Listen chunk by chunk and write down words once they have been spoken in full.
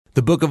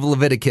The book of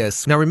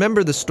Leviticus. Now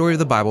remember, the story of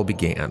the Bible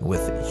began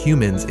with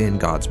humans in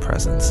God's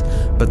presence,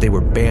 but they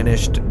were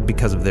banished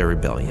because of their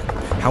rebellion.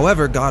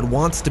 However, God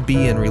wants to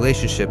be in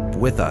relationship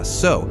with us,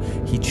 so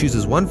he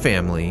chooses one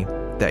family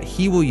that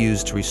he will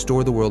use to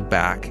restore the world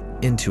back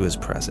into his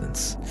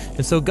presence.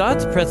 And so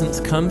God's presence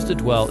comes to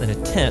dwell in a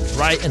tent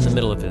right in the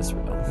middle of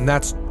Israel. And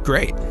that's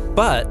great.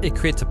 But it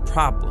creates a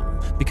problem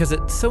because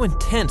it's so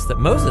intense that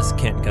Moses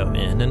can't go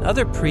in, and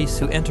other priests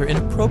who enter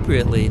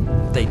inappropriately,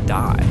 they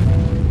die.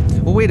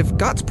 Well, wait, if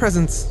God's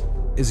presence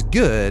is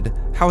good,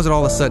 how is it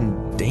all of a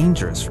sudden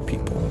dangerous for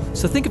people?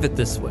 So think of it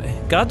this way.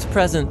 God's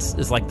presence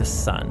is like the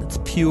sun. It's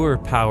pure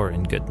power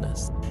and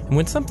goodness. And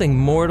when something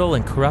mortal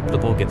and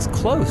corruptible gets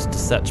close to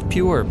such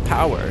pure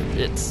power,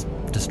 it's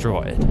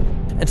destroyed.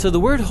 And so the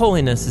word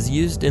holiness is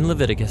used in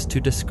Leviticus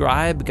to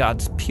describe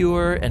God's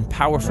pure and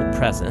powerful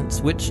presence,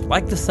 which,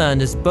 like the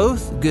sun, is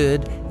both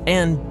good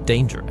and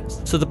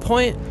dangerous. So the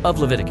point of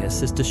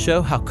Leviticus is to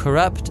show how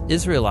corrupt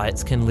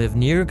Israelites can live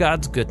near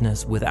God's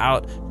goodness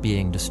without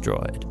being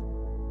destroyed.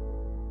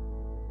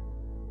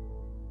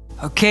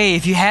 Okay,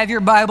 if you have your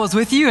Bibles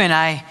with you, and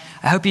I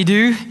hope you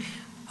do,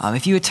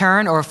 if you would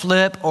turn or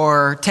flip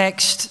or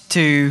text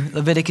to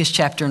Leviticus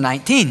chapter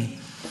 19.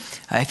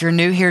 If you're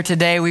new here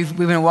today, we've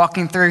been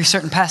walking through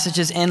certain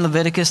passages in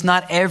Leviticus,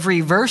 not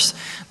every verse,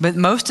 but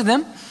most of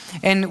them.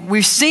 And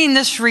we've seen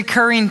this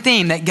recurring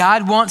theme that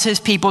God wants his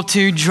people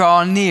to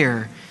draw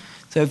near.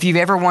 So if you've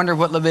ever wondered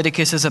what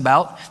Leviticus is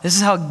about, this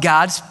is how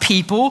God's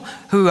people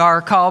who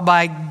are called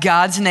by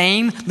God's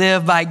name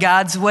live by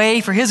God's way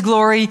for his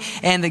glory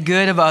and the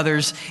good of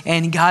others.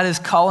 And God is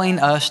calling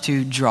us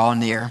to draw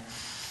near.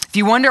 If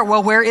you wonder,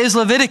 well, where is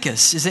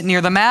Leviticus? Is it near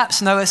the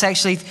maps? No, it's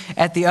actually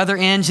at the other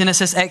end,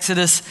 Genesis,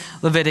 Exodus,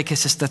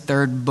 Leviticus is the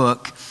third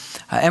book.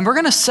 And we're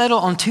going to settle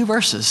on two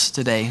verses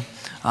today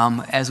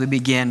as we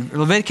begin.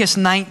 Leviticus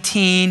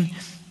 19,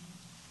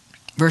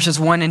 verses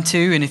 1 and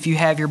 2. And if you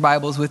have your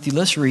Bibles with you,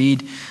 let's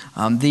read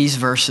these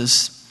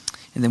verses,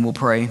 and then we'll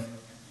pray.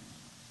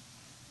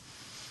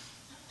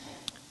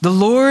 The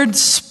Lord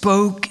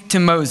spoke to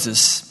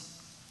Moses.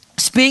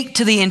 Speak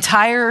to the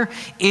entire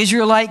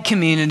Israelite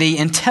community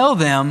and tell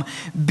them,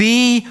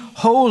 be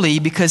holy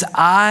because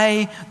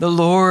I, the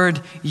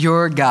Lord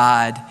your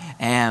God,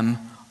 am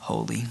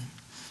holy.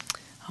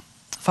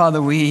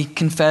 Father, we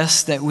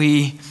confess that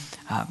we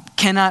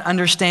cannot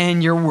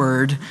understand your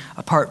word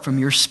apart from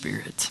your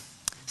Spirit.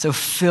 So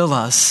fill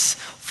us,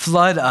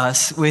 flood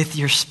us with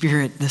your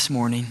Spirit this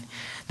morning,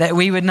 that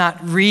we would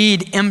not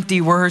read empty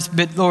words,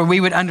 but Lord,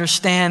 we would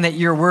understand that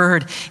your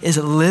word is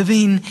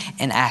living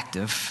and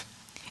active.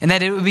 And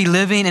that it would be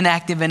living and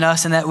active in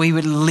us, and that we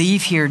would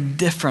leave here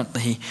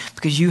differently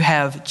because you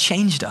have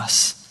changed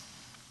us.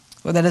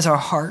 Well, that is our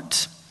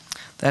heart.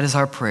 That is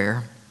our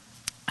prayer.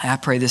 I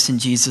pray this in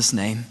Jesus'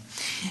 name.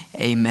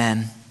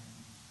 Amen.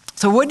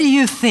 So what do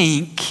you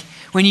think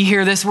when you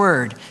hear this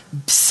word,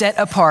 set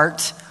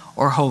apart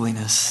or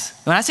holiness?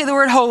 When I say the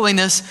word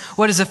holiness,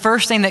 what is the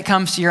first thing that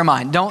comes to your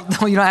mind? You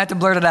don't have to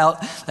blurt it out.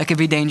 That could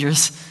be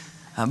dangerous.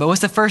 But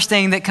what's the first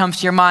thing that comes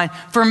to your mind?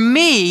 For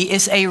me,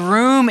 it's a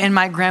room in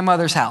my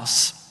grandmother's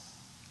house.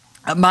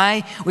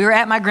 We were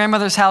at my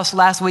grandmother's house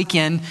last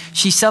weekend.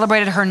 She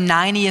celebrated her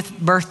 90th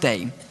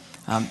birthday.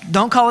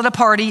 Don't call it a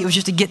party. It was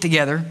just a get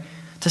together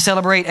to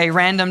celebrate a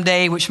random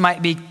day, which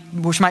might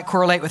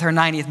correlate with her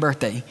 90th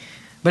birthday.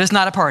 But it's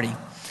not a party.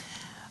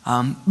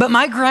 But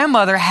my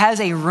grandmother has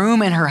a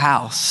room in her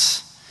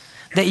house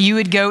that you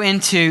would go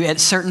into at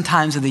certain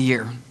times of the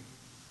year.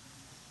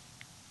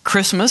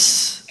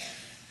 Christmas,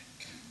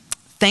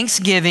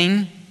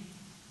 Thanksgiving,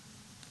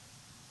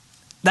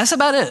 that's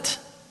about it.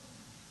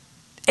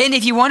 And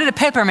if you wanted a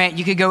peppermint,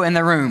 you could go in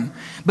the room.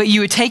 But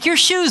you would take your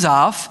shoes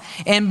off,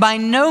 and by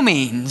no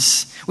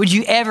means would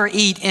you ever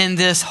eat in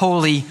this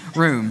holy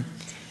room.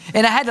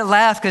 And I had to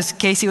laugh because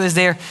Casey was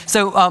there.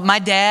 So my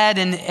dad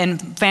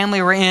and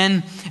family were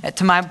in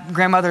to my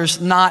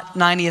grandmother's not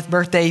 90th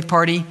birthday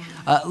party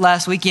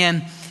last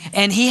weekend.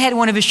 And he had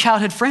one of his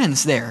childhood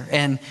friends there.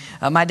 And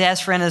my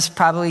dad's friend is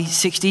probably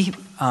 60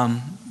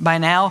 by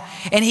now.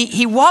 And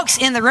he walks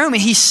in the room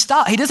and he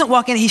stops. He doesn't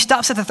walk in, he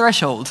stops at the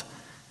threshold.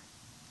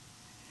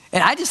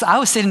 And I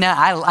was sitting down,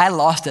 I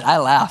lost it. I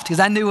laughed because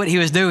I knew what he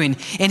was doing.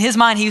 In his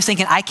mind, he was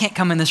thinking, I can't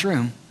come in this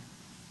room.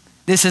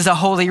 This is a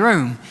holy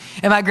room.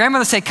 And my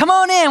grandmother said, come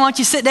on in, why don't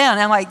you sit down?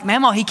 And I'm like,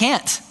 Mama, he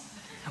can't.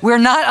 We're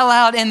not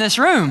allowed in this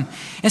room.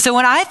 And so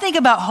when I think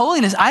about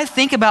holiness, I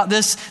think about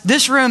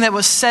this room that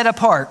was set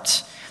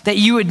apart, that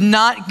you would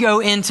not go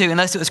into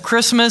unless it was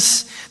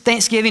Christmas,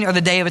 Thanksgiving, or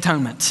the Day of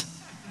Atonement.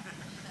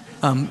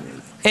 And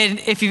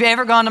if you've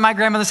ever gone to my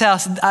grandmother's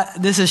house,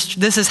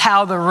 this is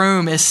how the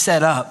room is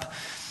set up.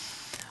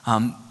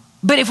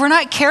 But if we're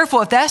not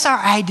careful, if that's our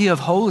idea of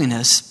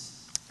holiness,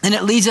 then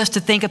it leads us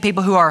to think of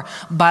people who are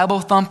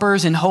Bible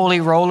thumpers and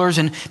holy rollers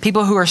and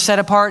people who are set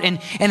apart and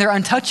they're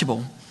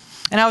untouchable.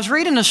 And I was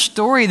reading a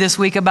story this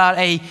week about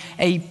a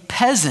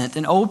peasant,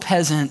 an old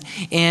peasant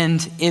in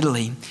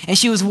Italy. And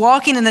she was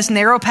walking in this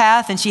narrow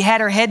path and she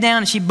had her head down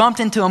and she bumped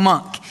into a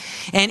monk.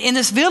 And in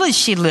this village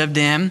she lived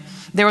in,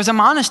 there was a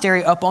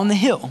monastery up on the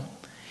hill.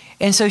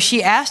 And so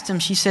she asked him,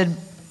 she said,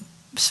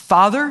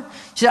 Father,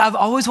 she said, I've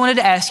always wanted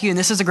to ask you, and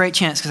this is a great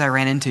chance because I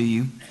ran into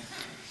you.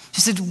 She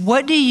said,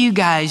 what do you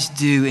guys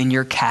do in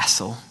your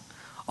castle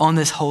on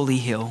this holy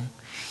hill?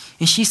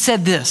 And she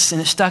said this, and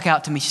it stuck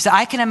out to me. She said,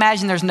 I can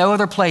imagine there's no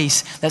other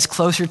place that's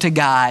closer to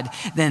God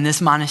than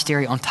this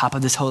monastery on top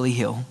of this holy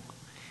hill.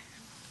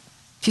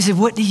 She said,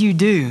 what do you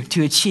do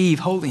to achieve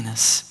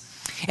holiness?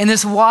 And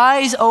this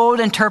wise old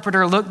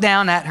interpreter looked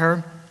down at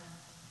her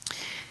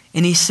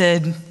and he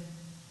said,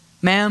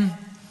 ma'am,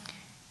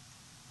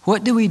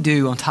 what do we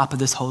do on top of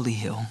this holy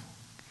hill?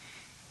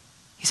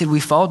 He said, we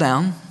fall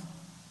down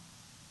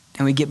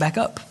and we get back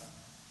up.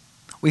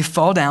 We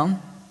fall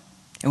down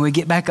and we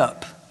get back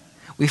up.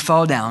 We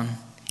fall down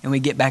and we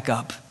get back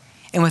up.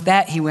 And with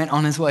that, he went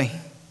on his way.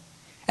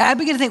 And I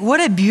began to think, what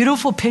a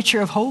beautiful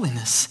picture of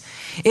holiness.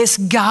 It's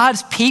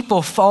God's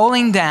people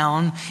falling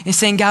down and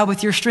saying, God,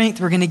 with your strength,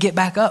 we're going to get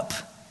back up.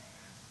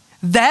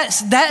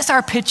 That's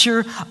our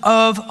picture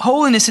of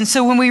holiness. And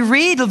so when we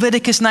read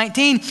Leviticus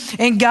 19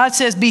 and God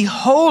says, be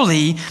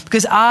holy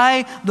because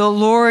I, the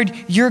Lord,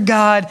 your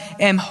God,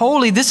 am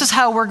holy. This is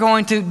how we're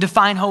going to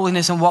define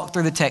holiness and walk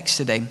through the text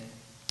today.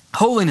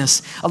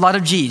 Holiness, a lot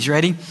of G's,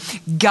 ready?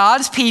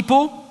 God's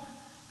people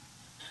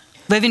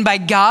living by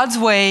God's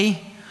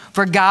way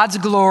for God's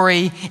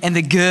glory and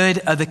the good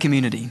of the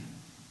community.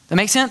 That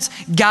makes sense?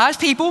 God's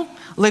people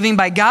living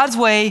by God's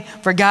way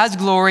for God's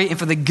glory and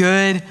for the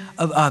good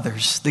of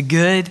others, the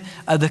good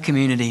of the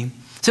community.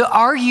 So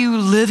are you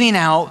living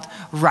out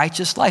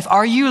righteous life?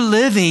 Are you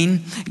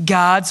living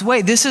God's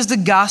way? This is the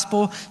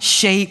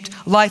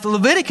gospel-shaped life.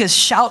 Leviticus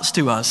shouts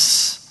to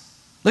us.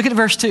 Look at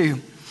verse 2.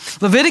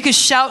 Leviticus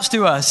shouts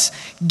to us,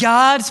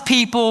 God's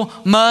people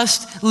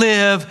must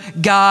live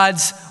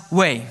God's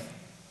way.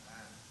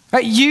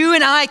 Right? You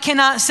and I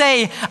cannot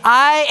say,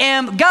 I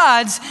am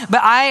God's,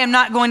 but I am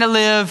not going to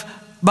live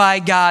by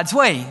God's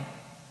way.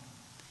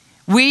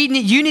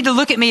 You need to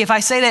look at me if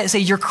I say that and say,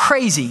 you're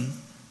crazy.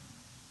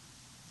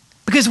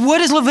 Because what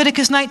does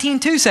Leviticus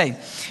 19:2 say?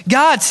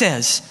 God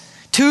says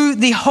to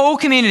the whole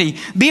community,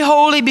 be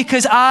holy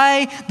because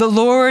I, the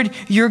Lord,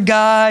 your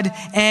God,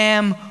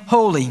 am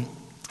holy.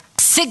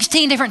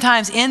 16 different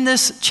times in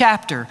this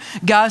chapter,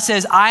 God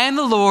says, I am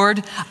the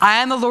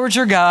Lord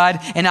your God,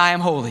 and I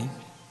am holy.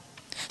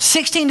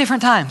 16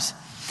 different times.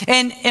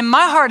 And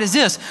my heart is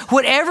this,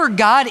 whatever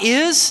God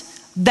is,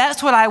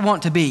 that's what I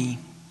want to be.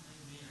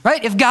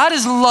 Right? If God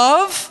is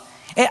love,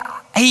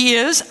 he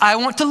is, I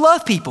want to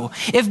love people.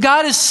 If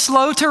God is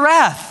slow to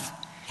wrath,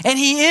 and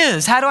he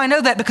is, how do I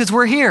know that? Because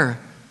we're here.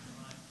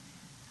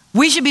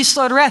 We should be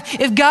slow to wrath.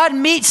 If God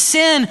meets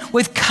sin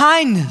with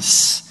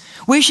kindness,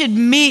 we should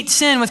meet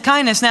sin with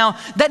kindness. Now,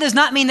 that does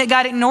not mean that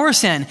God ignores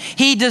sin.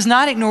 He does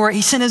not ignore it.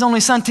 He sent his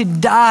only son to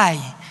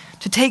die,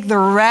 to take the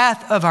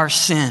wrath of our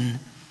sin.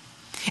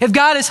 If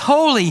God is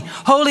holy,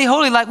 holy,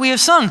 holy, like we have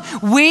sung,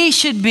 we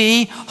should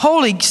be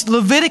holy.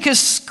 Leviticus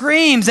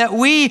screams that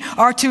we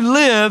are to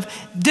live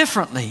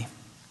differently.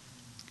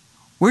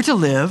 We're to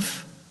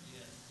live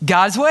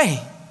God's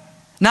way,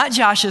 not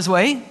Josh's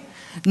way,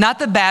 not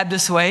the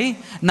Baptist way,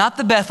 not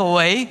the Bethel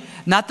way,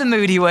 not the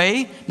Moody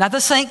way, not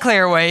the St.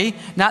 Clair way,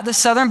 not the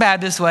Southern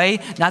Baptist way,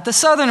 not the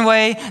Southern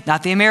way,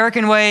 not the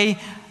American way,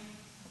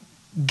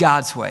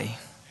 God's way.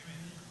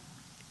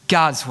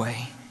 God's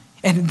way.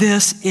 And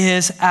this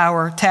is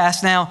our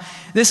task. Now,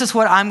 this is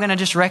what I'm going to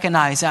just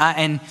recognize.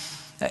 And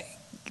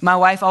my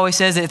wife always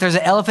says that if there's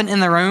an elephant in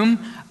the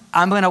room,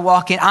 I'm going to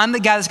walk in. I'm the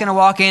guy that's going to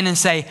walk in and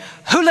say,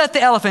 who let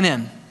the elephant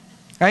in?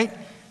 Right?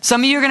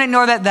 Some of you are going to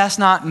ignore that. That's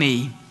not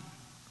me.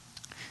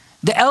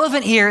 The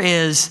elephant here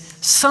is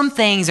some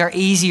things are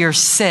easier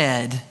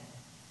said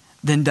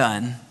than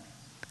done.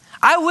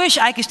 I wish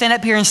I could stand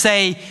up here and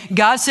say,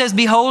 God says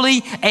be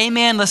holy,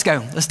 amen, let's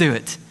go, let's do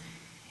it.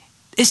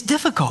 It's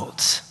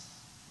difficult.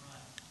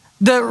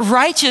 The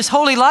righteous,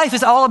 holy life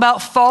is all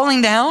about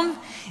falling down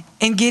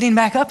and getting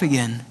back up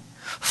again.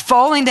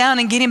 Falling down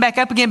and getting back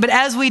up again. But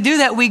as we do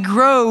that, we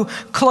grow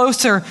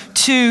closer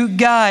to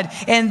God.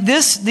 And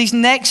these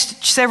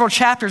next several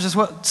chapters is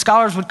what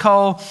scholars would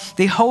call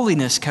the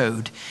holiness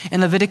code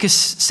in Leviticus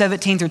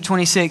 17 through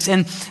 26.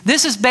 And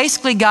this is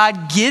basically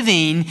God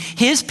giving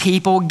his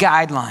people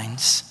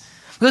guidelines.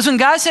 Because when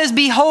God says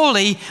be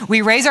holy,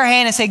 we raise our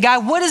hand and say,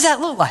 God, what does that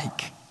look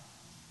like?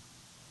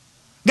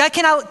 God,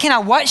 can I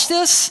watch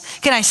this?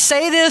 Can I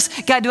say this?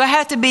 God, do I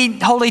have to be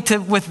holy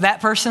with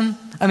that person?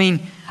 I mean,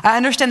 I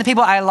understand the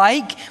people I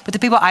like, but the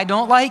people I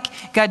don't like,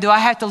 God, do I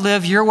have to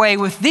live your way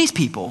with these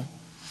people?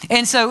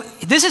 And so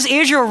this is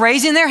Israel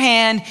raising their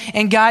hand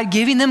and God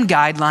giving them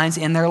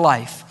guidelines in their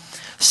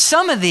life.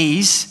 Some of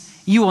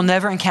these you will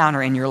never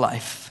encounter in your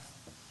life.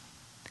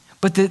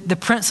 But the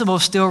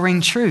principles still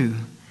ring true,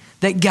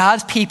 that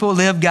God's people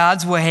live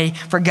God's way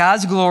for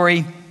God's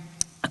glory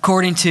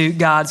according to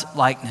God's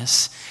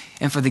likeness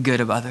and for the good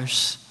of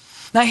others.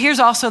 Now, here's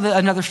also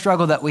another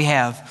struggle that we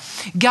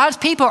have. God's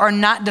people are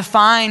not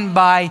defined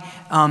by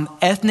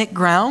ethnic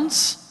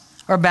grounds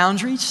or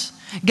boundaries.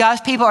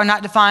 God's people are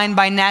not defined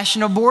by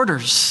national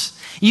borders.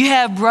 You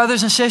have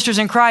brothers and sisters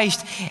in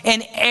Christ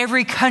in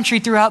every country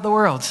throughout the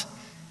world.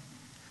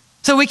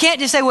 So we can't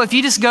just say, well, if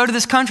you just go to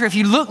this country, if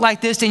you look like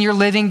this, then you're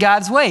living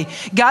God's way.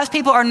 God's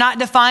people are not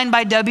defined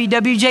by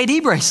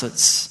WWJD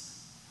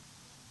bracelets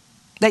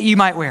that you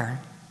might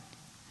wear.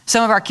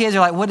 Some of our kids are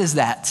like, what is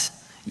that?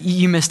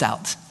 You missed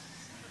out.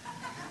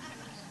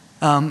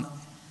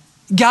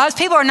 God's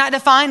people are not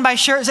defined by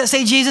shirts that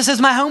say Jesus is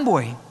my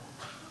homeboy.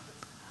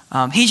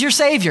 He's your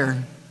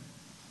Savior.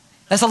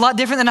 That's a lot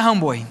different than a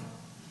homeboy.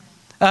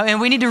 And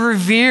we need to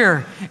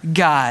revere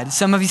God.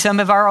 Some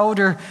of our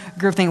older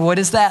group think, what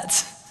is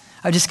that?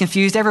 I've just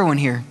confused everyone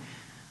here.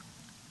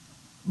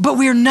 But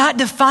we're not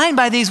defined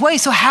by these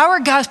ways. So how are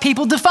God's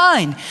people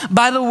defined?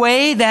 By the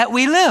way that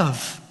we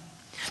live.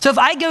 So if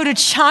I go to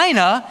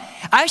China,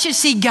 I should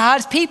see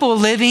God's people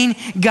living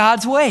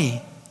God's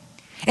way.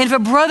 And if a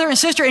brother and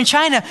sister in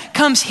China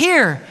comes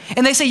here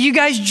and they say, you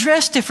guys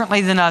dress differently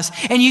than us,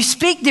 and you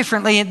speak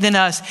differently than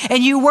us,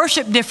 and you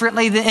worship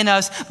differently than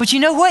us, but you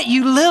know what?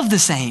 You live the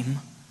same.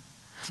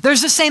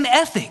 There's the same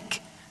ethic.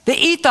 The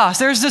ethos,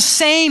 there's the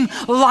same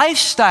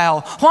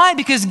lifestyle. Why?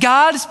 Because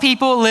God's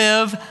people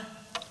live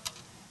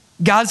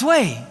God's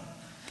way.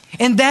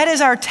 And that is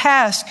our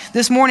task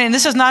this morning. And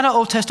this is not an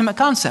Old Testament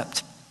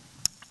concept.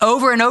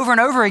 Over and over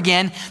and over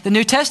again, the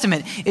New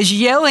Testament is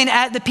yelling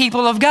at the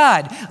people of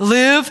God,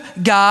 live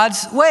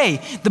God's way.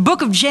 The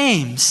book of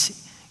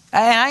James,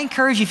 and I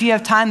encourage you, if you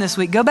have time this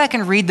week, go back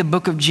and read the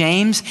book of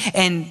James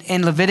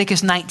and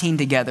Leviticus 19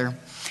 together.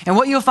 And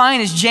what you'll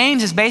find is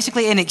James is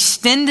basically an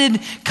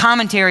extended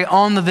commentary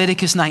on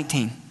Leviticus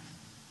 19.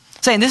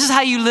 Saying this is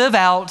how you live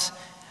out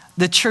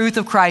the truth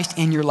of Christ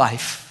in your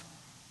life.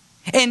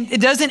 And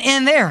it doesn't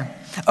end there.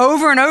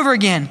 Over and over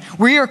again,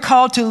 we are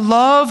called to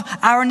love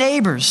our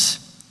neighbors,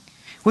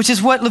 which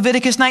is what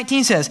Leviticus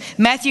 19 says.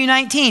 Matthew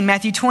 19,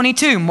 Matthew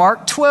 22,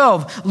 Mark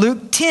 12,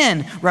 Luke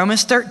 10,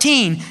 Romans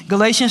 13,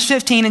 Galatians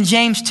 15, and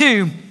James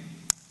 2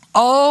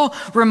 all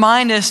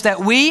remind us that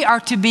we are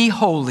to be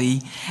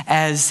holy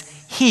as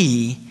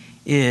He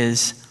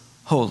is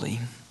holy.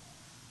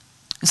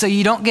 So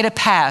you don't get a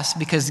pass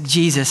because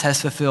Jesus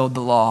has fulfilled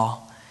the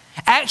law.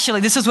 Actually,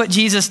 this is what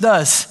Jesus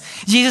does.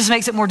 Jesus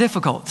makes it more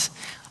difficult.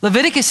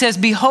 Leviticus says,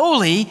 be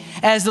holy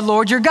as the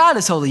Lord your God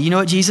is holy. You know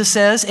what Jesus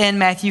says in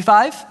Matthew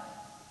 5?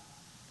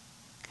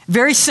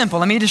 Very simple.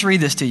 Let me just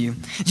read this to you.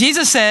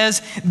 Jesus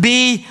says,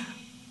 be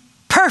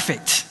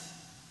perfect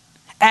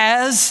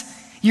as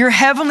your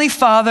heavenly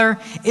Father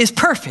is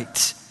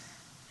perfect.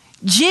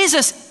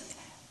 Jesus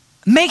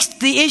makes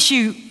the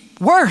issue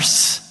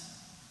worse.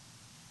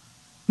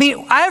 I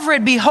mean, I've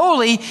read be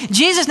holy.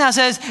 Jesus now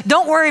says,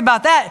 don't worry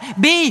about that.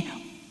 Be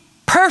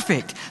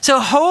perfect.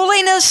 So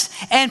holiness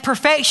and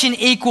perfection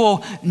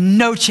equal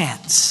no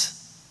chance.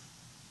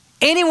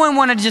 Anyone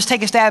want to just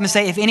take a stab and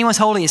say, if anyone's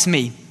holy, it's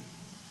me?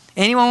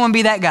 Anyone want to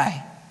be that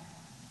guy?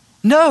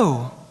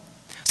 No.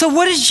 So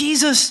what is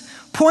Jesus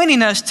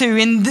pointing us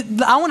to?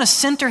 And I want to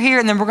center here,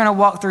 and then we're going to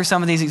walk through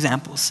some of these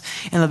examples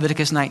in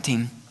Leviticus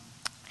 19.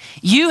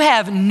 You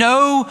have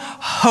no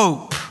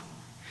hope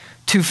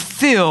to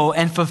fill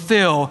and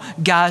fulfill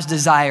God's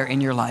desire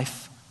in your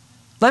life.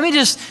 Let me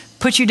just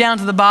put you down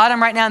to the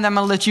bottom right now, and then I'm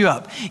going to lift you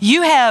up.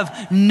 You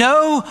have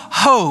no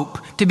hope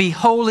to be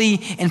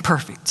holy and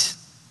perfect.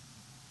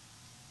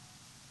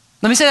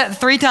 Let me say that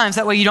 3 times,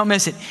 that way you don't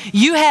miss it.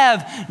 You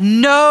have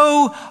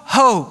no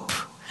hope.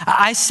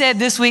 I said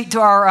this week to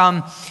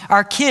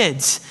our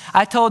kids,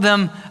 I told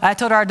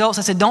our adults,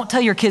 I said, don't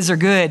tell your kids they're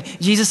good.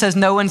 Jesus says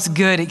no one's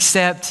good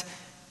except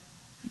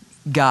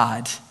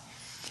God.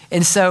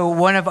 And so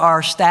one of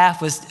our staff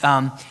was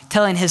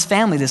telling his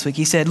family this week,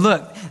 he said,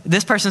 look,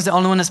 this person's the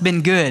only one that's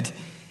been good.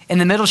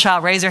 And the middle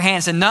child raised their hand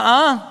and said,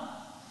 nuh-uh.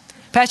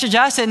 Pastor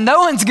Josh said,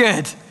 no one's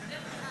good.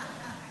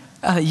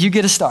 You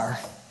get a star.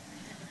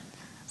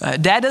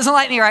 Dad doesn't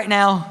like me right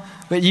now,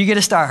 but you get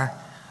a star.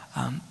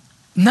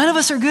 None of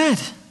us are good.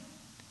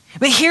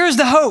 But here's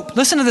the hope.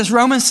 Listen to this,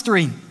 Romans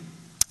 3.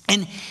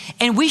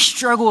 And we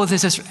struggle with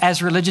this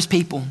as religious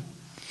people.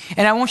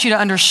 And I want you to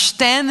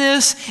understand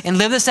this and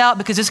live this out,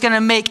 because it's going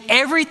to make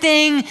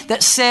everything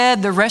that's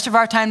said the rest of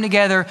our time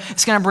together,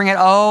 it's going to bring it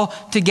all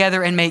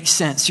together and make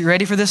sense. You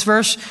ready for this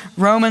verse?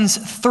 Romans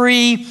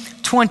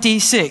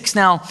 3:26.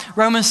 Now,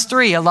 Romans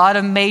 3, a lot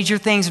of major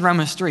things in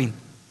Romans 3.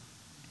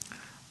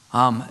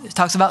 It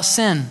talks about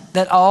sin,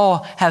 that all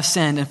have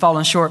sinned and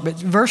fallen short. But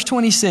verse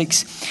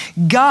 26,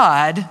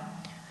 God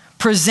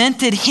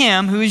presented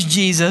him, who is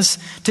Jesus,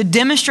 to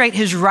demonstrate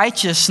his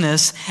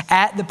righteousness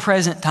at the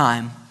present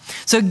time.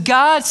 So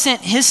God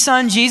sent his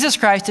son, Jesus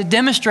Christ, to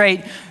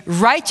demonstrate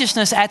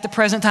righteousness at the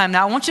present time.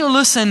 Now I want you to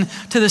listen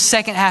to the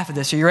second half of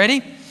this. Are you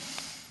ready?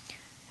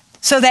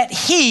 So that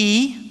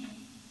he,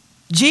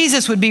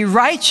 Jesus, would be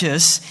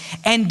righteous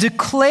and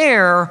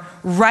declare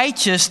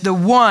righteous the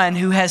one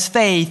who has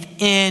faith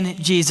in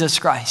Jesus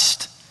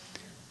Christ.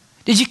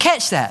 Did you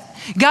catch that?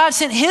 God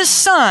sent his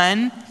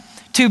son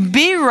to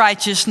be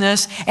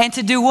righteousness and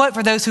to do what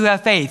for those who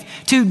have faith?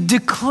 To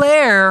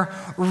declare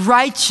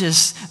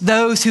righteous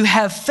those who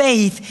have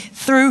faith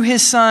through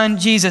his son,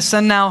 Jesus.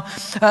 And now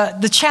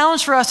the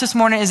challenge for us this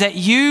morning is that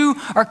you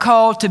are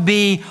called to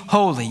be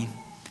holy.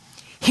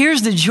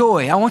 Here's the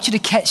joy. I want you to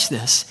catch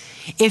this.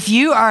 If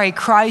you are a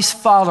Christ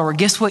follower,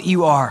 guess what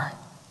you are?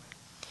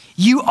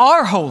 You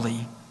are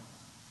holy.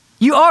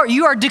 You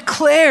are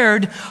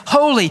declared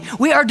holy.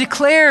 We are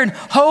declared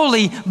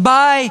holy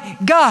by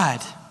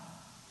God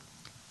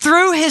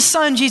through his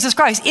son, Jesus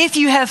Christ. If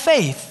you have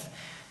faith,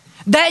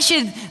 that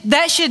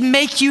should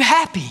make you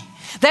happy.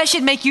 That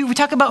should make you, we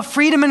talk about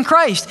freedom in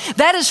Christ.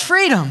 That is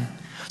freedom.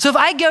 So if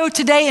I go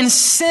today and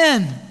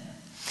sin,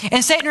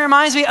 and Satan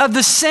reminds me of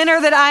the sinner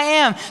that I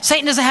am,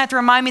 Satan doesn't have to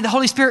remind me. The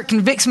Holy Spirit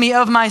convicts me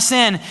of my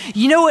sin.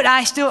 You know what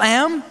I still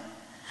am?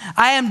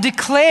 I am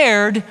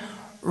declared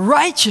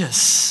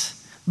righteous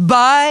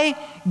by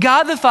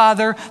God the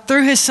Father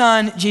through his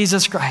son,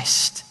 Jesus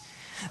Christ.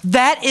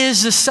 That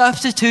is the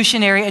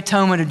substitutionary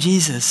atonement of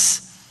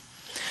Jesus.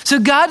 So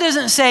God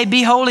doesn't say,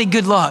 be holy,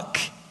 good luck.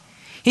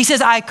 He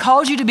says, I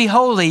called you to be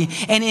holy,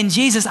 and in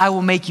Jesus I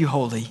will make you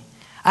holy.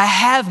 I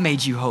have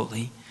made you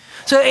holy.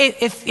 So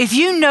if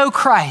you know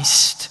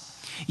Christ,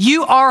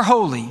 you are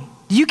holy.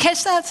 Do you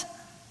catch that?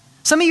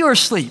 Some of you are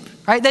asleep,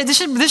 right? This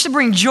should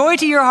bring joy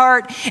to your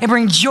heart and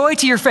bring joy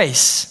to your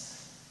face.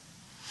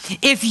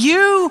 If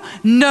you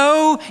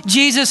know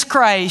Jesus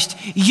Christ,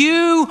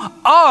 you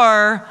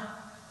are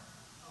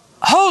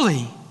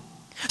holy.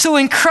 So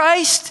when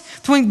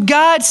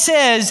God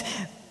says,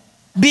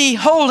 be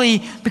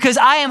holy because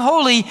I am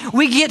holy,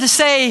 we get to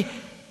say,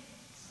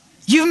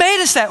 you've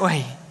made us that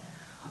way.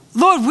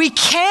 Lord, we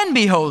can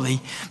be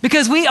holy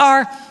because we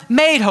are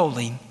made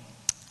holy.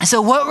 And so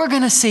what we're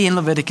going to see in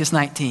Leviticus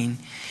 19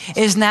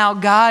 is now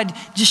God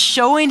just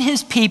showing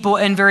his people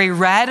in very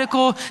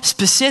radical,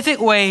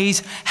 specific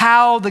ways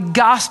how the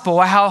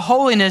gospel, how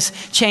holiness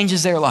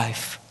changes their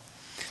life.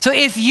 So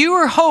if you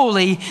are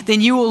holy, then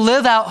you will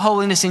live out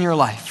holiness in your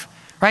life,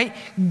 right?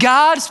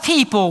 God's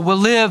people will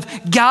live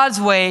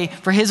God's way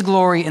for his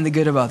glory and the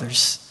good of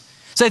others.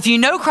 So if you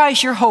know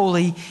Christ, you're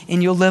holy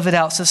and you'll live it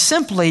out. So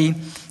simply,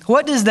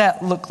 what does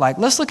that look like?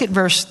 Let's look at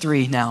verse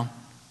 3 now.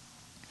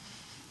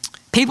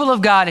 People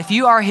of God, if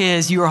you are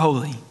his, you are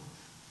holy.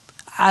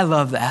 I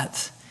love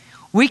that.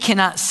 We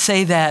cannot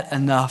say that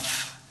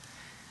enough,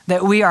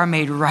 that we are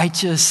made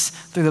righteous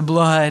through the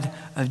blood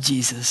of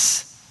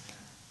Jesus.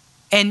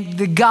 And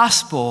the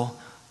gospel,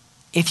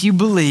 if you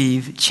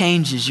believe,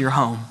 changes your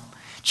home.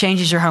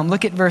 Changes your home.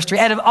 Look at verse 3.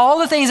 Out of all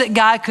the things that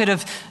God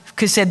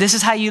could said, this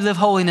is how you live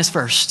holiness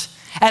first.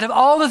 Out of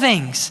all the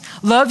things,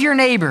 love your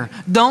neighbor,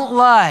 don't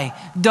lie,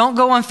 don't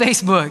go on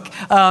Facebook,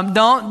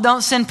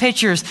 don't send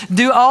pictures,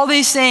 do all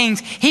these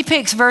things. He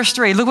picks verse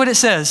 3. Look what it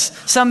says.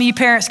 Some of you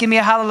parents give me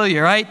a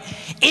hallelujah, right?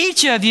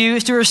 Each of you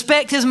is to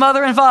respect his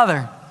mother and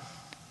father.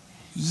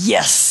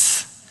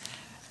 Yes.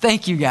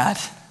 Thank you, God.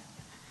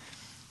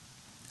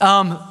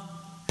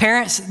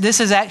 Parents, this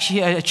is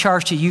actually a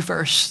charge to you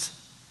first.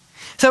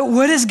 So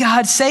what is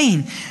God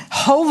saying?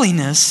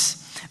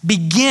 Holiness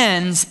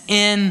begins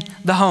in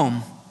the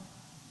home.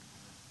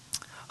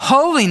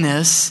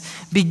 Holiness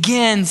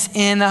begins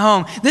in the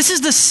home. This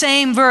is the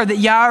same verb that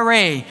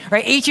yareh,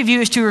 right? Each of you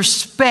is to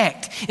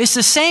respect. It's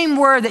the same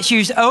word that's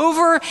used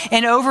over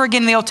and over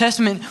again in the Old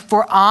Testament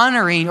for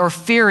honoring or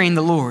fearing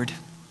the Lord.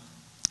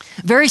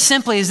 Very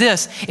simply is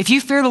this: if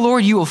you fear the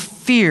Lord, you will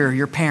fear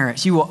your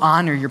parents. You will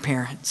honor your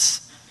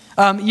parents.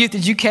 Youth,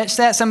 did you catch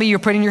that? Some of you are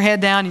putting your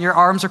head down and your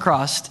arms are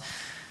crossed.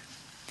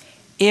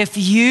 If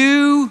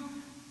you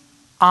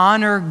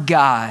honor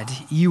God,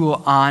 you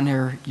will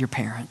honor your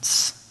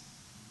parents.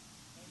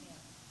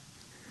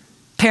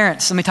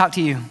 Parents, let me talk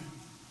to you.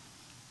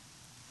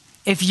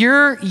 If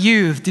your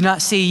youth do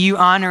not see you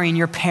honoring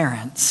your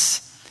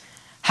parents,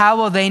 how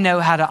will they know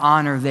how to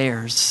honor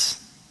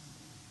theirs?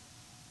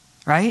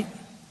 Right?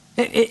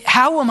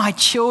 How will my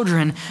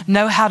children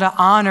know how to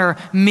honor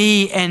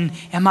me and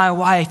my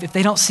wife if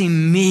they don't see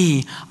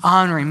me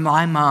honoring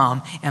my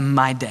mom and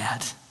my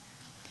dad?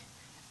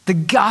 The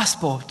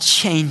gospel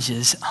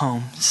changes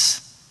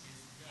homes.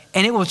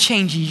 And it will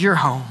change your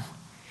home.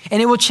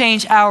 And it will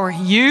change our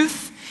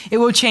youth. It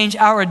will change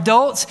our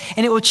adults,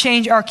 and it will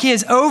change our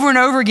kids over and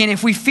over again.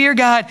 If we fear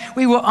God,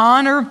 we will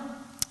honor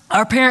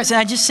our parents. And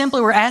I just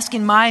simply were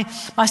asking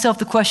myself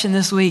the question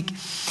this week: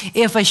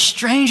 if a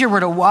stranger were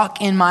to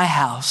walk in my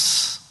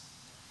house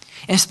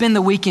and spend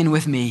the weekend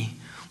with me,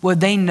 would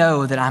they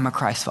know that I'm a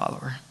Christ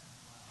follower?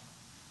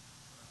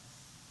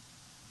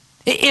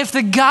 If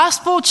the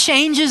gospel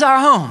changes our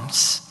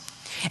homes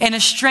and a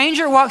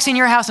stranger walks in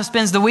your house and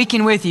spends the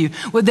weekend with you,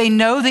 would they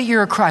know that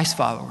you're a Christ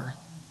follower?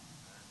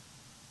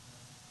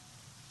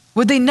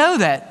 Would they know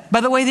that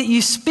by the way that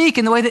you speak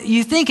and the way that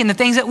you think and the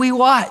things that we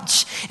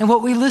watch and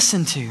what we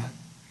listen to?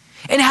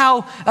 And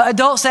how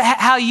adults,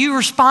 how you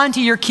respond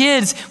to your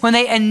kids when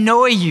they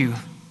annoy you.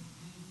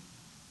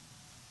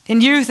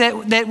 And youth,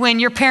 that when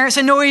your parents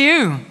annoy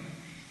you.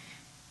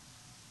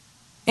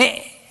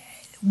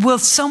 Will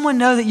someone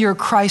know that you're a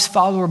Christ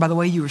follower by the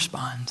way you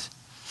respond?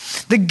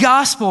 The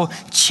gospel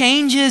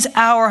changes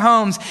our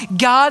homes.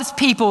 God's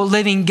people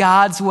living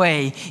God's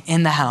way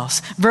in the house.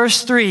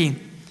 Verse 3.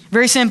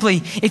 Very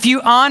simply, if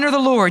you honor the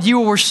Lord, you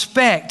will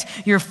respect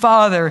your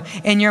father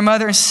and your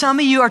mother. And some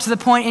of you are to the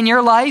point in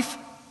your life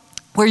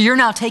where you're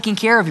now taking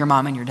care of your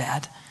mom and your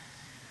dad?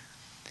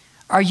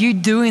 Are you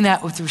doing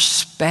that with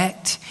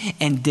respect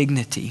and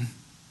dignity?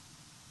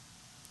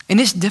 And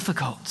it's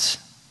difficult.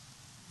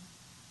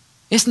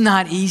 It's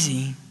not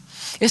easy.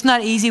 It's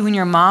not easy when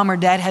your mom or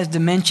dad has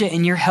dementia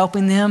and you're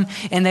helping them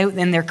and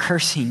they're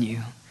cursing you,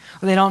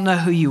 or they don't know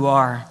who you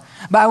are.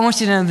 But I want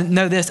you to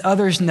know this,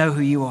 others know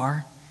who you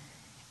are.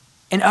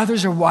 And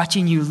others are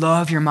watching you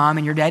love your mom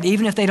and your dad,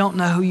 even if they don't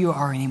know who you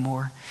are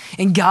anymore.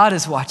 And God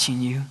is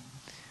watching you.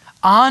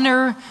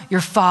 Honor your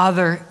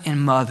father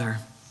and mother.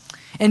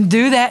 And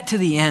do that to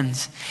the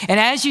ends. And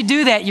as you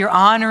do that, you're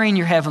honoring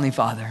your Heavenly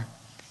Father.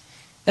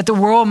 That the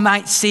world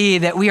might see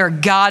that we are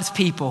God's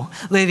people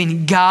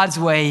living God's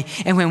way.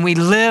 And when we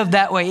live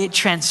that way, it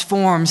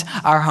transforms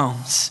our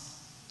homes.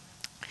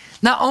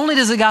 Not only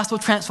does the gospel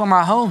transform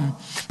our home,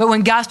 but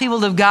when God's people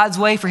live God's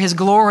way for his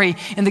glory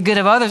and the good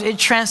of others, it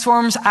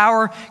transforms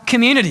our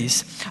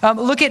communities.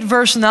 Look at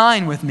verse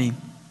 9 with me.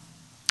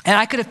 And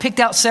I could have picked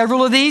out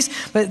several of these,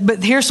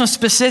 but here's some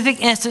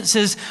specific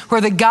instances where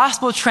the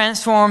gospel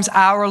transforms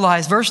our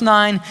lives. Verse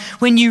 9,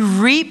 when you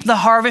reap the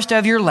harvest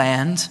of your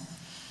land,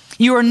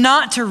 you are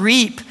not to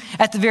reap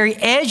at the very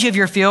edge of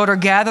your field or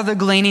gather the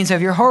gleanings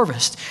of your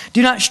harvest.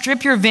 Do not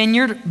strip your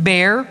vineyard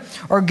bare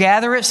or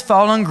gather its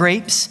fallen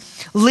grapes.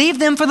 Leave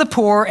them for the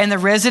poor and the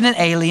resident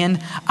alien.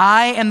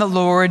 I am the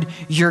Lord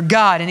your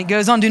God. And it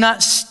goes on, do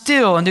not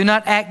steal and do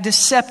not act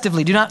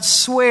deceptively. Do not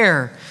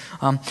swear.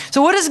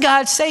 So what is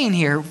God saying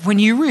here when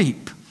you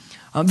reap?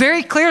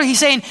 Very clearly, he's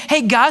saying,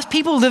 hey, God's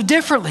people live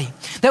differently.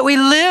 That we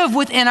live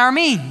within our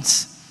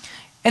means.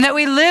 And that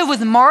we live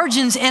with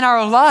margins in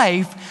our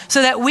life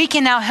so that we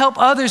can now help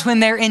others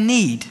when they're in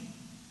need.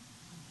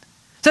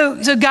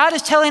 So God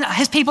is telling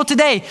his people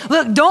today,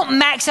 look, don't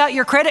max out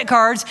your credit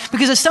cards,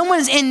 because if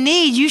someone's in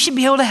need, you should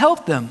be able to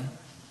help them.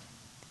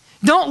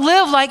 Don't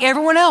live like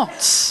everyone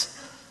else.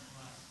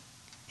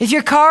 If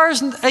your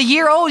car's a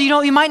year old,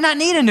 you might not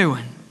need a new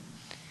one.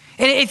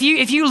 And if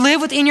you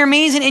live within your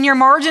means and in your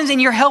margins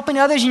and you're helping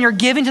others and you're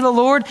giving to the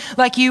Lord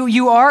like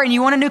you are and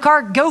you want a new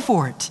car, go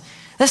for it.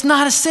 That's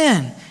not a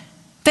sin.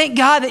 Thank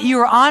God that you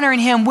are honoring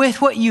him with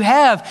what you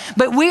have.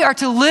 But we are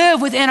to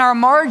live within our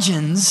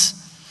margins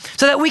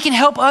so that we can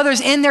help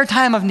others in their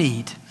time of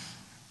need.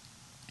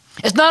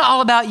 It's not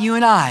all about you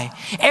and I.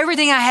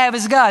 Everything I have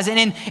is God's.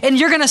 And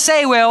you're going to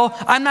say, well,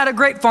 I'm not a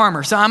grape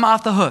farmer, so I'm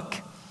off the hook.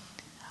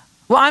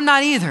 Well, I'm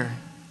not either.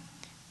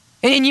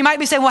 And you might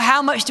be saying, well,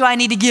 how much do I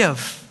need to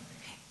give?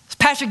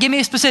 Pastor, give me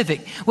a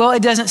specific. Well,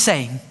 it doesn't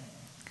say.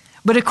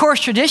 But of course,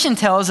 tradition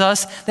tells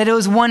us that it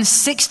was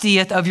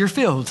 1/60th of your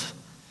field.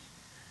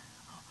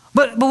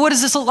 But what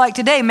does this look like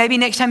today? Maybe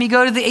next time you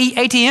go to the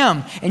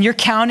ATM and you're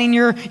counting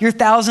your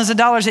thousands of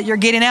dollars that you're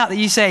getting out, that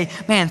you say,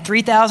 man,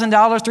 $3,000,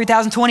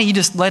 $3,020, you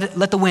just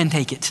let the wind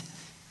take it.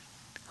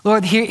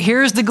 Lord,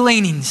 here's the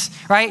gleanings,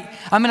 right?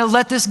 I'm going to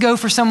let this go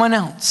for someone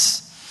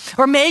else.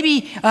 Or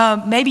maybe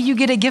you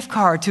get a gift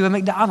card to a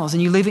McDonald's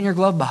and you leave it in your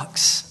glove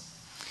box.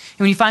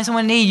 And when you find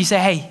someone in need, you say,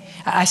 hey,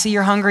 I see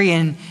you're hungry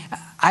and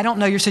I don't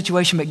know your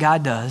situation, but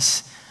God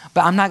does.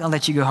 But I'm not going to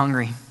let you go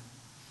hungry.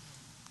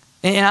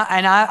 And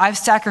I've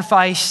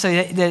sacrificed so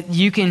that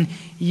you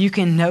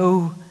can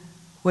know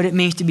what it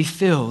means to be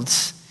filled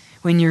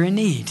when you're in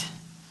need.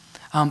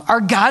 Are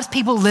God's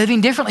people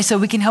living differently so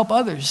we can help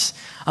others?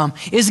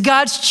 Is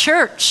God's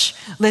church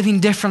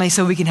living differently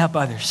so we can help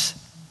others?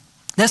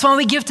 That's why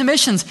we give to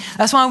missions.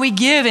 That's why we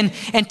give, and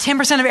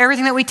 10% of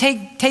everything that we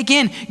take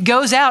in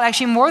goes out,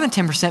 actually more than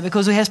 10%,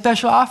 because we have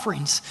special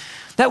offerings.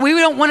 That we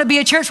don't want to be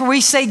a church where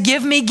we say,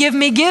 give me, give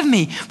me, give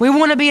me. We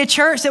want to be a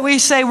church that we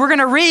say, we're going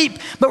to reap,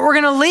 but we're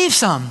going to leave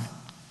some.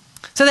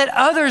 So that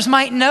others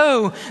might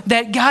know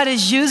that God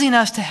is using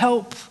us to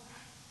help.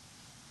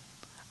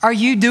 Are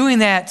you doing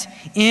that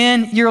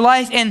in your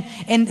life?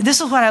 And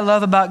this is what I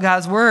love about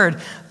God's word.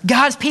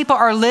 God's people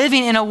are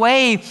living in a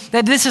way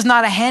that this is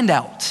not a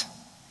handout.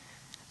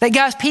 That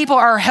God's people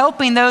are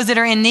helping those that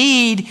are in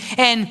need,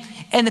 and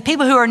the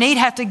people who are in need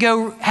have to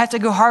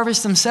go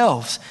harvest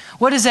themselves.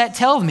 What does that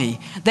tell me?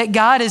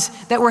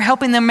 That we're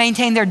helping them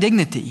maintain their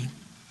dignity.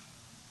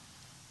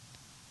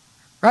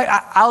 Right?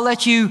 I'll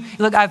let you,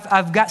 look,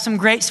 I've got some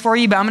grapes for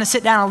you, but I'm going to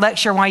sit down and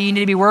lecture why you need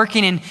to be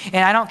working, and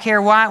I don't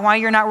care why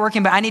you're not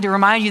working, but I need to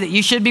remind you that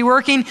you should be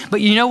working, but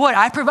you know what?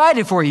 I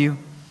provided for you.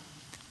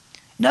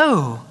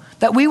 No,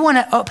 that we want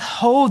to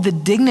uphold the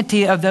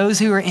dignity of those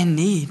who are in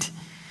need.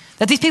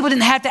 That these people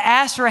didn't have to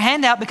ask for a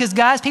handout because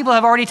God's people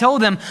have already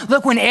told them,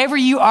 look, whenever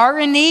you are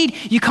in need,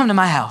 you come to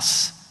my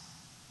house.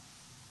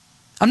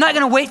 I'm not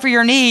going to wait for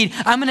your need.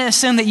 I'm going to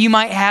assume that you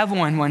might have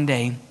one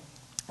day,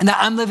 and that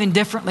I'm living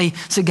differently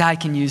so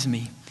God can use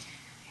me.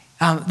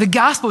 The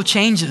gospel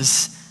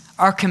changes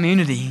our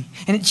community,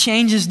 and it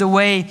changes the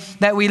way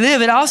that we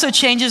live. It also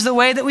changes the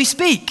way that we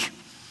speak.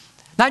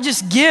 Not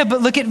just give,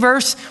 but look at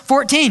verse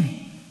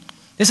 14.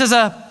 This is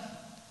an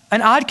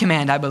odd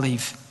command, I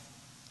believe.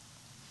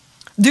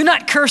 Do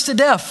not curse the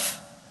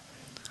deaf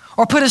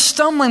or put a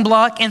stumbling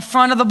block in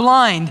front of the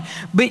blind,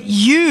 but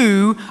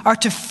you are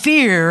to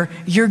fear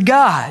your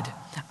God.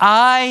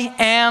 I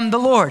am the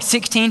Lord.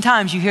 16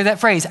 times you hear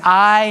that phrase,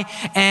 I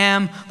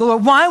am the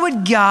Lord. Why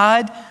would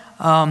God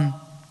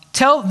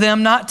tell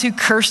them not to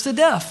curse the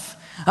deaf?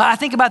 I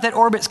think about that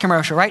Orbitz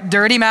commercial, right?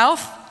 Dirty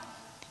mouth,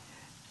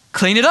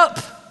 clean it up.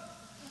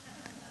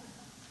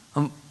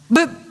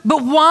 But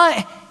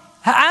why?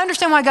 I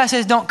understand why God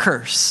says don't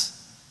curse.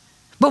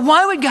 But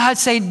why would God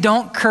say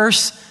don't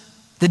curse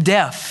the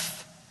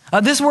deaf?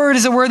 This word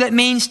is a word that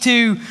means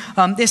to,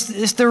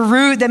 it's the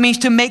root that means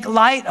to make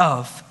light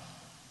of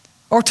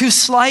or to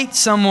slight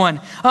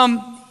someone.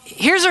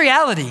 Here's the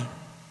reality.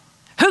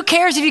 Who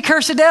cares if you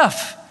curse the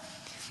deaf?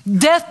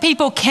 Deaf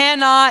people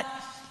cannot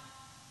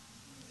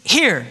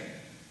hear.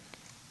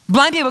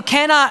 Blind people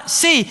cannot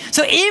see.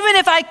 So even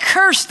if I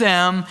curse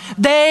them,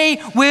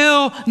 they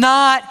will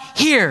not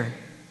hear.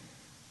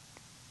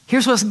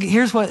 Here's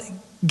what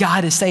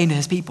God is saying to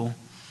his people.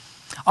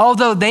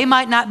 Although they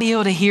might not be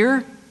able to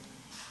hear,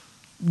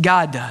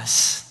 God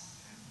does.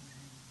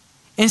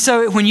 And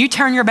so when you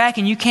turn your back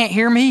and you can't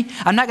hear me,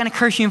 I'm not going to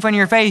curse you in front of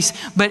your face,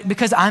 but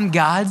because I'm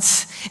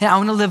God's and I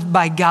want to live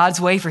by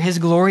God's way for his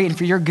glory and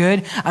for your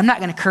good, I'm not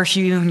going to curse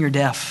you even when you're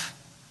deaf.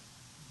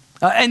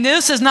 And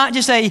this is not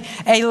just a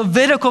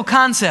Levitical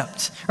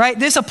concept, right?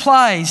 This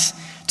applies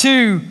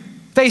to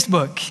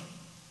Facebook.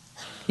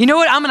 You know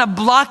what? I'm going to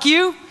block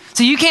you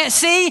so you can't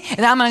see,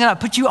 and I'm going to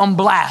put you on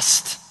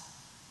blast.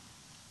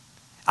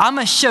 I'm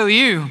going to show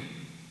you.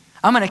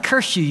 I'm going to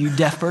curse you, you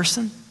deaf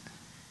person.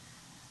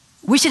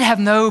 We should have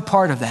no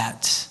part of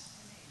that.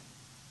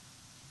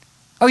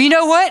 Oh, you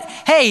know what?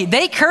 Hey,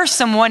 they cursed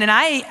someone, and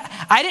I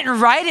didn't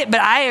write it,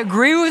 but I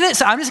agree with it,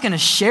 so I'm just going to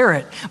share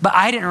it, but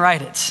I didn't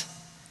write it.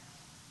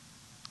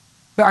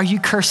 But are you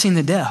cursing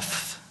the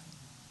deaf?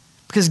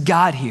 Because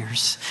God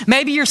hears.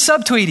 Maybe you're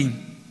subtweeting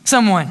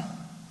someone.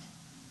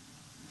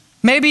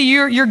 Maybe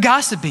you're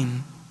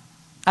gossiping.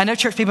 I know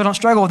church people don't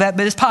struggle with that,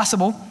 but it's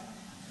possible.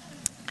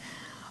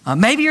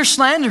 Maybe you're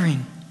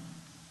slandering.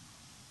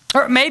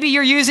 Or maybe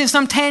you're using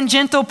some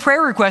tangential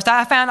prayer request.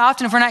 I found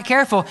often if we're not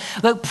careful,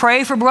 look,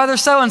 pray for brother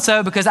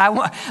so-and-so because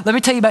let me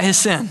tell you about his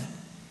sin.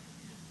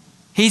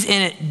 He's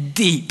in it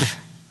deep.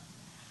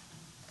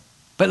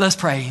 But let's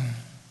pray.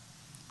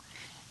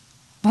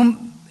 Well,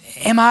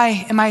 am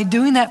I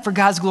doing that for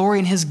God's glory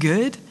and his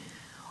good?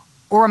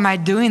 Or am I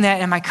doing that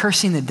and am I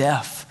cursing the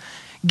deaf?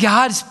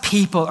 God's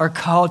people are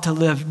called to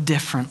live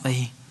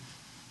differently.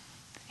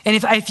 And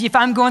if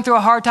I'm going through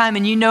a hard time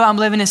and you know I'm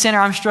living in sin or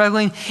I'm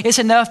struggling, it's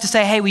enough to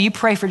say, hey, will you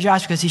pray for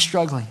Josh because he's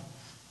struggling?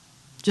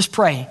 Just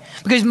pray.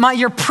 Because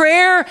your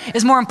prayer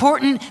is more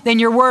important than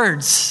your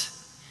words.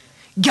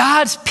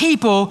 God's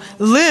people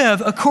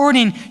live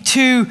according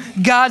to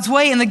God's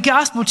way, and the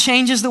gospel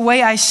changes the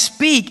way I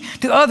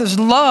speak to others.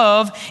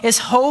 Love is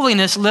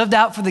holiness lived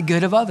out for the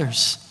good of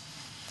others.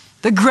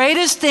 The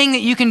greatest thing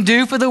that you can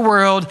do for the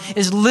world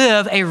is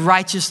live a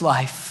righteous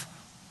life.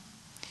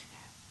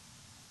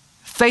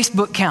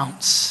 Facebook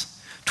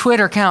counts.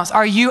 Twitter counts.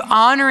 Are you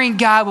honoring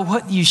God with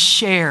what you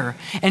share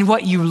and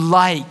what you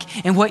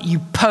like and what you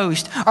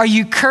post? Are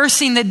you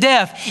cursing the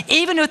deaf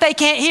even if they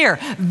can't hear?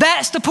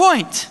 That's the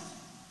point.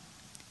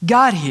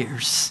 God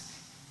hears.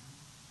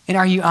 And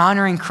are you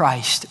honoring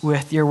Christ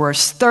with your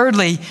words?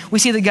 Thirdly, we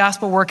see the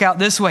gospel work out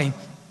this way.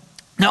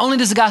 Not only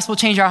does the gospel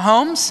change our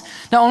homes,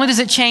 not only does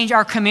it change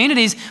our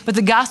communities, but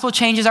the gospel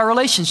changes our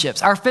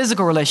relationships, our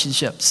physical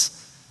relationships.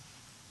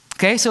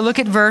 Okay, so look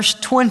at verse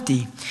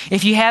 20.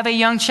 If you have a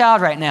young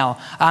child right now,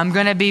 I'm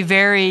going to be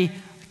very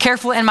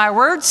careful in my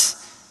words,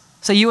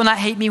 so you will not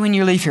hate me when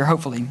you leave here,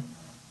 hopefully.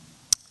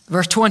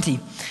 Verse 20.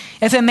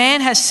 If a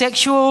man has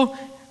sexual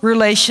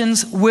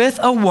relations with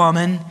a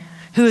woman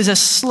who is a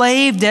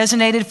slave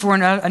designated for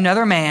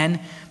another man,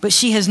 but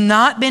she has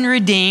not been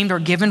redeemed or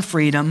given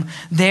freedom,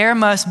 there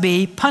must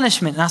be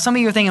punishment. Now, some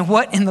of you are thinking,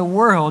 what in the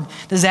world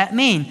does that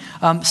mean?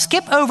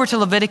 Skip over to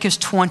Leviticus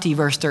 20,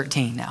 verse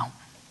 13 now.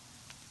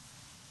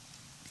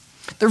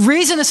 The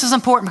reason this is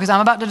important, because I'm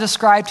about to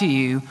describe to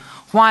you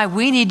why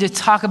we need to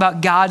talk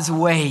about God's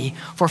way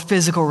for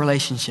physical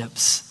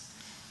relationships.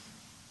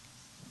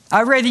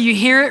 I'd rather you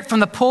hear it from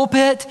the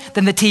pulpit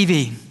than the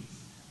TV.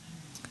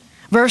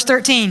 Verse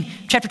 13,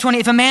 chapter 20,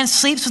 if a man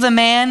sleeps with a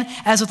man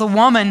as with a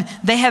woman,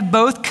 they have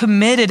both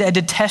committed a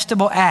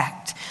detestable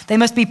act. They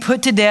must be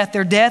put to death.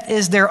 Their death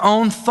is their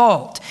own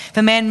fault. If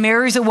a man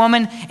marries a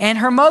woman and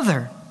her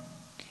mother,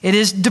 it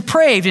is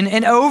depraved.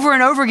 And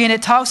over again,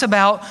 it talks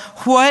about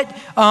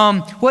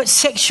what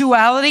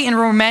sexuality and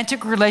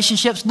romantic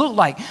relationships look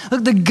like.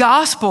 Look, the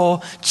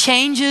gospel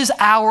changes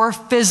our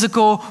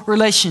physical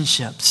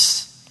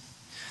relationships.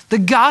 The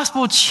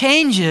gospel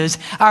changes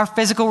our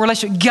physical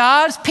relationship.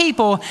 God's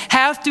people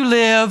have to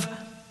live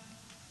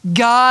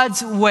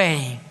God's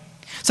way.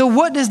 So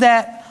what does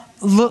that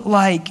look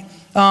like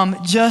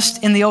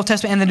just in the Old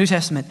Testament and the New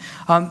Testament?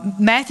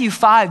 Matthew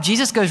 5,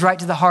 Jesus goes right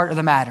to the heart of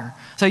the matter.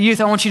 So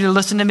youth, I want you to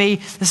listen to me.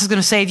 This is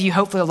going to save you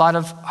hopefully a lot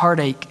of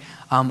heartache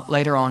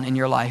later on in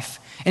your life.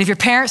 And if your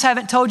parents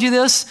haven't told you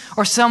this,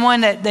 or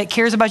someone that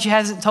cares about you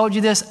hasn't told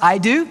you this, I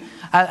do.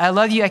 I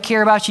love you. I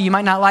care about you. You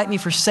might not like me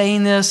for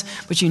saying this,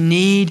 but you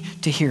need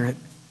to hear it.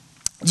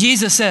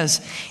 Jesus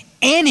says,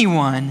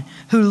 anyone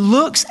who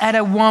looks at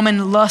a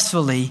woman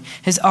lustfully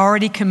has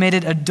already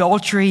committed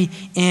adultery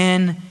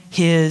in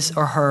his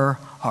or her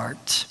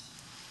heart.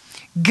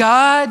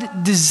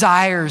 God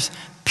desires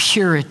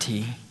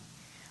purity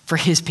for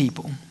his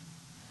people.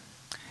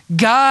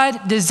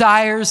 God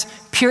desires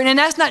purity. And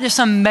that's not just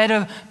some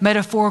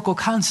metaphorical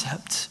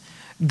concept.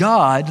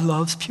 God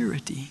loves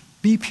purity.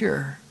 Be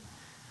pure.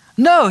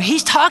 No,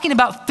 he's talking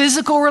about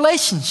physical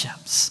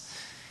relationships.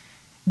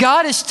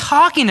 God is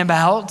talking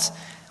about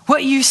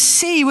what you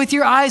see with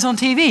your eyes on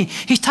TV.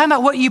 He's talking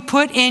about what you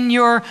put in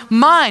your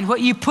mind,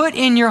 what you put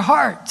in your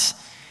heart.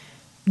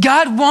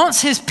 God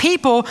wants his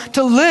people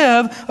to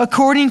live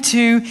according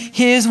to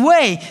his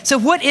way. So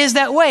what is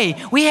that way?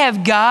 We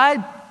have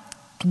God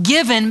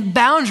given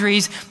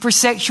boundaries for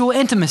sexual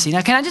intimacy.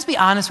 Now, can I just be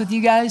honest with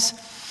you guys?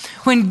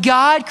 When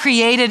God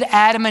created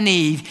Adam and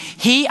Eve,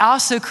 he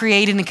also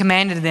created and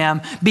commanded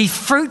them, be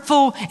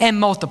fruitful and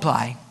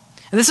multiply.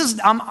 And this is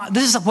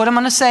what I'm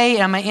going to say,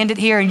 and I'm going to end it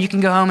here, and you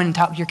can go home and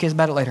talk to your kids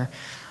about it later.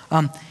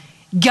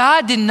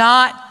 God did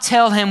not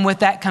tell him with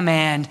that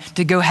command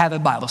to go have a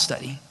Bible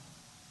study.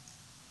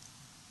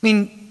 I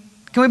mean,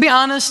 can we be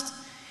honest?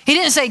 He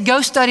didn't say,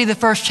 go study the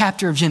first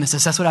chapter of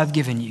Genesis. That's what I've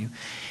given you.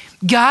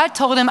 God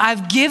told him,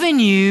 I've given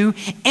you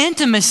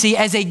intimacy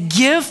as a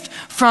gift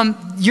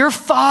from your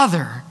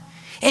Father,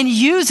 and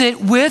use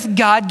it with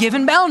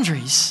God-given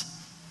boundaries.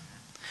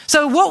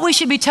 So what we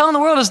should be telling the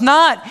world is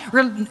not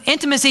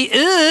intimacy,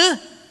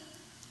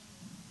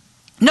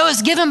 no,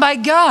 it's given by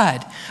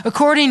God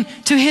according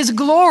to his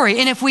glory.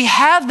 And if we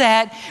have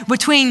that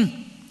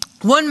between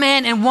one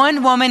man and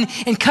one woman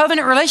in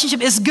covenant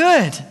relationship, it's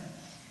good.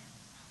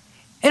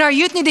 And our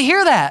youth need to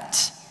hear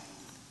that.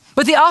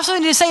 But they also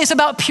need to say it's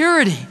about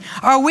purity.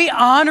 Are we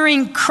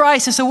honoring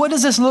Christ? And so what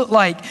does this look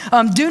like?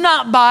 Do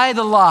not buy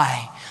the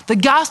lie. The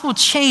gospel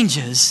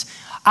changes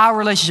our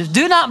relationships.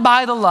 Do not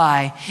buy the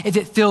lie. If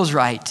it feels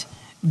right,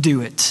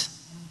 do it.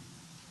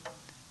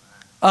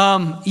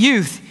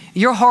 Youth,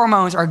 your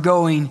hormones are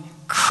going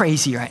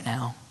crazy right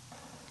now.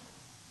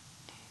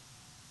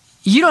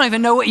 You don't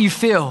even know what you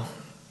feel.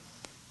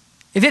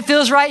 If it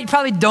feels right, you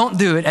probably don't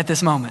do it at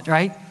this moment,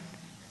 right?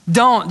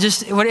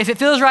 If it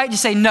feels right,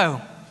 just say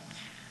no.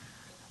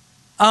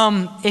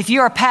 If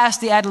you are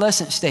past the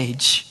adolescent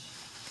stage,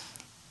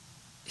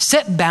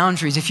 set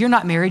boundaries. If you're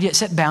not married yet,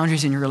 set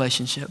boundaries in your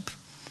relationship.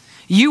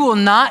 You will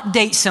not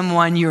date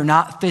someone you're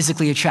not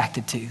physically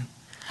attracted to.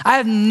 I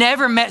have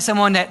never met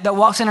someone that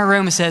walks in a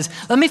room and says,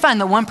 let me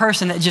find the one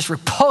person that just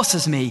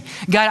repulses me.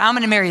 God, I'm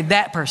going to marry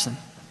that person.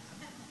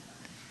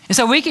 And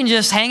so we can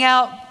just hang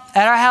out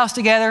at our house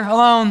together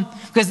alone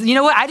because you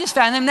know what? I just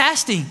found them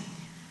nasty.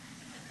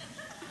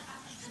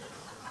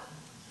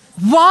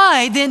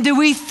 Why then do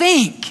we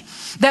think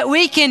that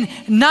we can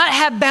not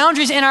have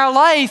boundaries in our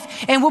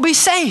life and we'll be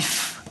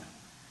safe?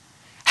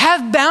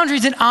 Have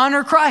boundaries that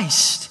honor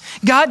Christ.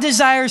 God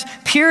desires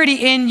purity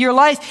in your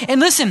life. And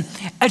listen,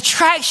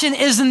 attraction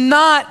is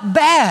not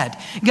bad.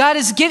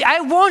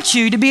 I want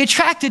you to be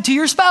attracted to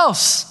your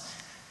spouse.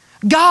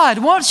 God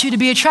wants you to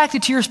be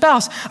attracted to your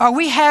spouse. Are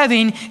we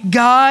having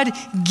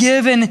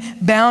God-given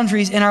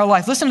boundaries in our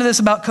life? Listen to this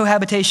about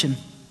cohabitation.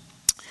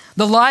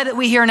 The lie that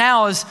we hear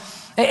now is,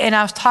 and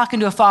I was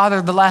talking to a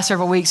father the last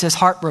several weeks that's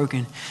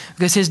heartbroken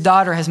because his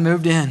daughter has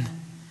moved in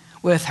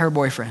with her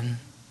boyfriend.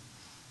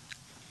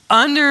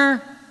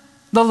 Under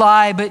the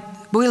lie, but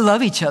we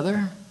love each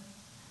other.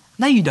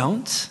 No, you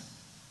don't.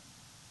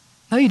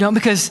 No, you don't,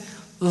 because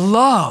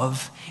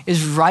love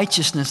is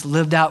righteousness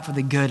lived out for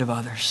the good of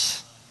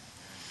others.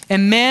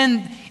 And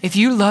men, if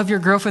you love your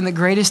girlfriend, the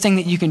greatest thing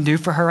that you can do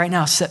for her right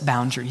now is set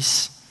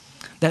boundaries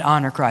that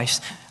honor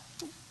Christ.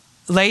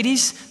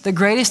 Ladies, the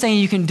greatest thing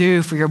you can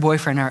do for your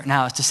boyfriend right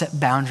now is to set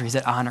boundaries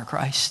that honor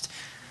Christ.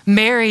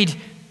 Married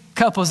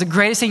couples, the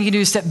greatest thing you can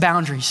do is set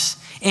boundaries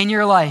in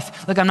your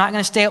life. Look, I'm not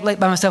going to stay up late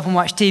by myself and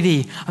watch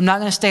TV. I'm not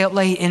going to stay up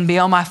late and be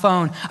on my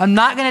phone. I'm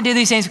not going to do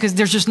these things because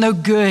there's just no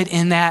good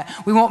in that.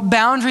 We want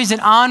boundaries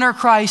that honor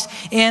Christ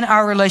in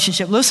our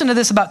relationship. Listen to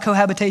this about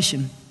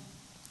cohabitation.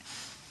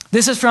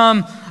 This is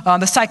from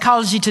the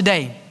Psychology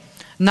Today,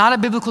 not a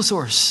biblical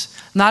source,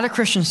 not a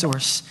Christian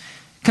source.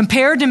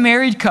 Compared to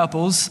married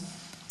couples,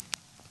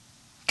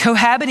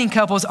 cohabiting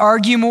couples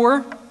argue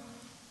more,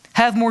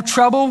 have more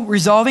trouble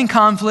resolving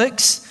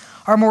conflicts,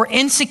 are more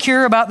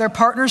insecure about their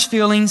partner's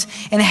feelings,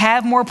 and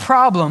have more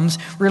problems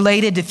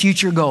related to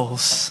future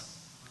goals.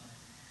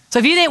 So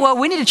if you think, well,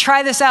 we need to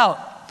try this out.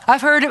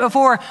 I've heard it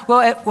before.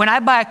 Well, when I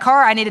buy a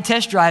car, I need to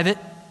test drive it.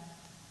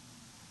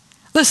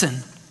 Listen,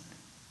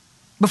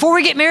 before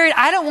we get married,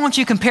 I don't want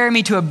you comparing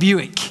me to a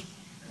Buick.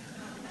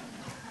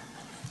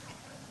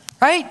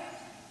 Right?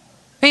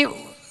 I mean,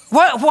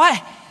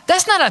 why?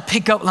 That's not a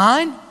pickup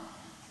line.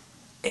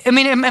 I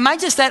mean, am I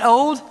just that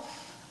old?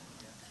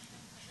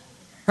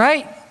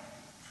 Right?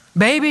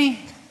 Baby,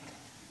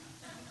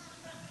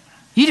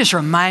 you just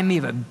remind me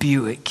of a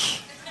Buick.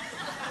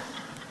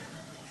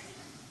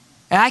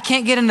 And I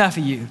can't get enough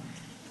of you.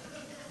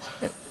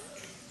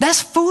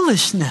 That's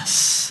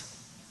foolishness.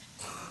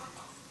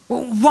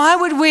 Why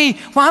would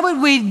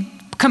we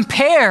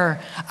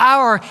compare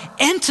our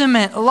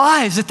intimate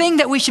lives, the thing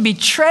that we should be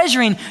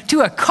treasuring,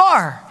 to a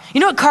car. You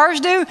know what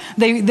cars do?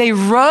 They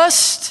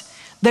rust,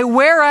 they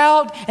wear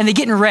out, and they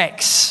get in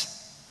wrecks.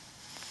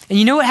 And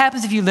you know what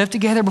happens if you live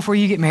together before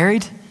you get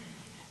married?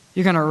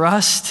 You're going to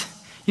rust,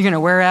 you're going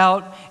to wear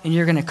out, and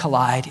you're going to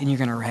collide, and you're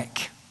going to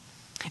wreck.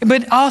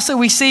 But also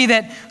we see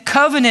that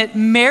covenant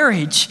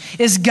marriage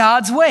is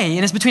God's way,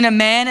 and it's between a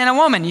man and a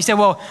woman. You say,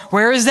 well,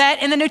 where is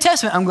that in the New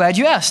Testament? I'm glad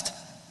you asked.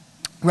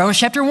 Romans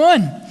chapter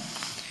 1.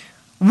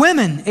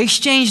 Women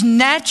exchange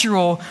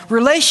natural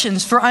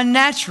relations for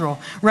unnatural.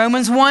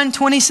 Romans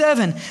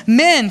 1:27.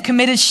 Men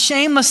committed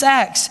shameless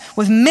acts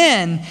with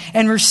men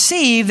and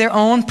received their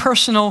own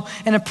personal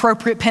and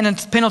appropriate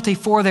penalty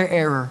for their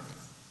error.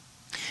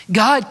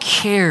 God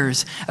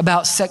cares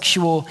about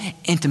sexual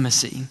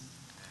intimacy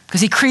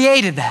because he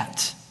created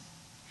that.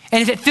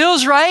 And if it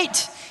feels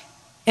right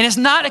and it's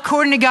not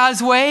according to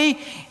God's way,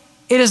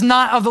 it is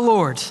not of the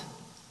Lord.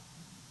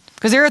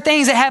 Because there are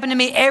things that happen to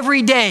me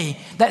every day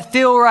that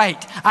feel right.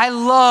 I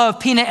love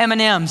peanut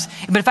M&Ms,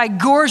 but if I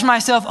gorge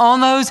myself on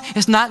those,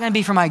 it's not going to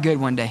be for my good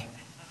one day.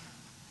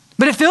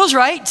 But it feels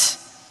right.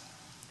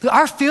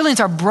 Our feelings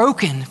are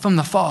broken from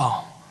the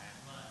fall.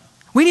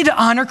 We need to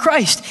honor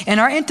Christ in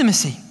our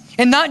intimacy.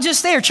 And not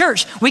just there,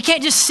 church. We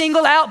can't just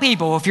single out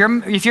people if you're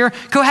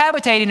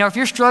cohabitating or if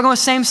you're struggling with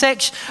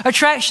same-sex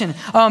attraction.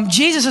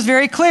 Jesus is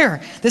very clear.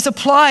 This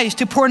applies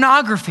to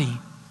pornography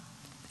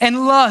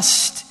and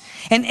lust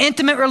and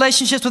intimate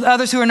relationships with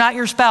others who are not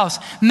your spouse.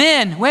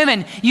 Men,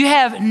 women, you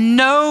have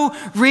no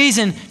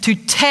reason to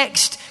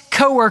text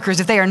coworkers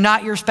if they are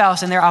not your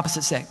spouse and they're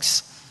opposite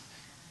sex.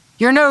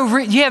 You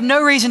have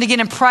no reason to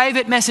get in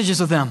private messages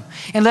with them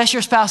unless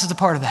your spouse is a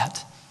part of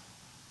that.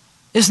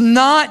 It's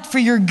not for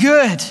your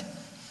good.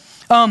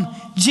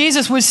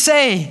 Jesus would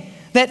say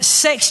that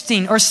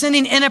sexting or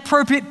sending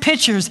inappropriate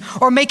pictures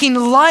or making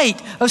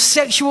light of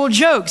sexual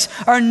jokes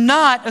are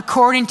not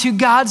according to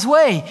God's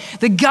way.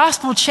 The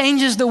gospel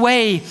changes the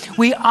way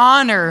we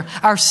honor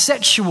our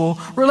sexual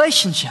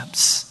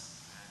relationships.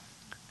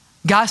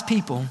 God's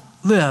people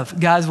live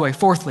God's way.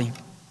 Fourthly,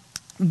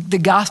 the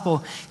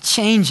gospel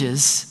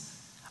changes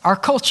our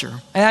culture.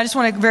 And I just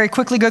want to very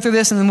quickly go through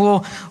this and then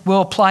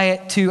we'll apply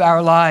it to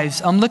our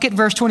lives. Look at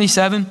verse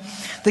 27.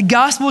 The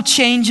gospel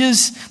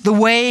changes the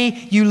way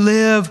you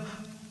live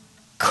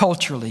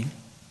culturally.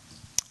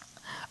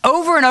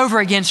 Over and over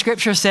again,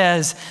 Scripture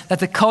says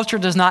that the culture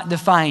does not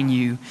define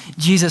you.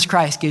 Jesus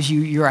Christ gives you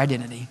your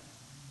identity.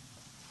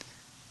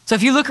 So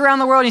if you look around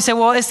the world and you say,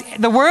 well,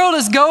 the world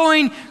is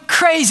going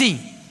crazy.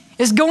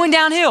 It's going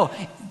downhill.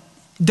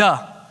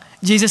 Duh.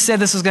 Jesus said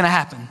this was going to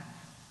happen.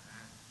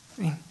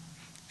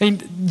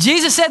 And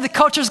Jesus said the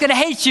culture is going to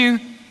hate you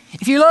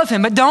if you love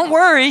him. But don't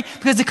worry,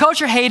 because the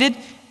culture hated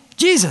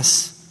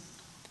Jesus.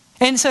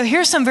 And so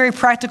here's some very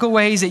practical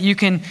ways that you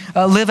can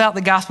live out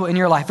the gospel in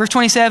your life. Verse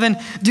 27,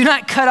 do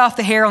not cut off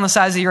the hair on the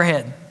sides of your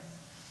head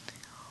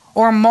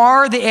or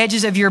mar the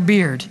edges of your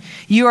beard.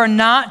 You are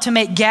not to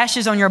make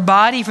gashes on your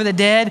body for the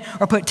dead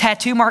or put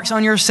tattoo marks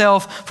on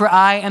yourself, for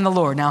I am the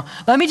Lord. Now,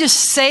 let me just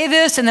say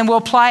this and then we'll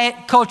apply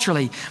it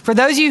culturally. For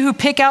those of you who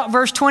pick out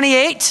verse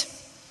 28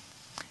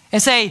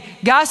 and say,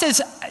 God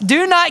says,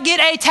 do not get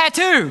a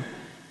tattoo.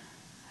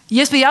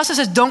 Yes, but he also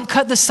says, don't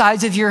cut the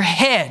sides of your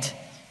head.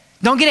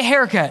 Don't get a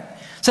haircut.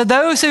 So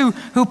those who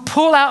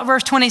pull out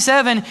verse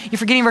 27, you're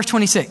forgetting verse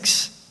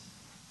 26.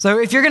 So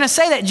if you're going to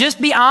say that, just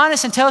be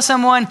honest and tell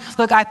someone,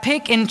 look, I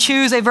pick and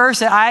choose a verse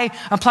that I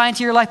apply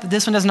into your life, but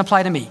this one doesn't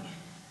apply to me.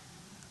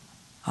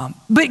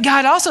 But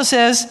God also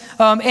says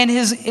in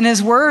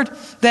his word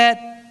that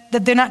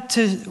they're not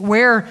to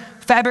wear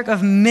fabric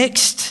of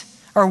mixed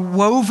or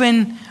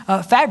woven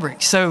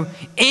fabrics. So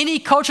any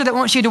culture that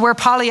wants you to wear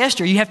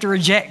polyester, you have to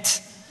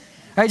reject.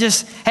 Right?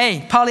 Just,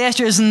 hey,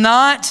 polyester is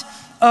not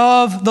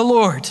of the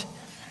Lord.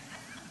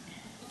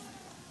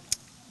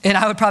 And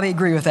I would probably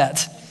agree with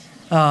that.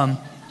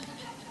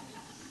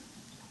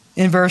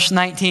 In verse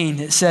 19,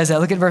 it says that.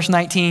 Look at verse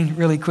 19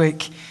 really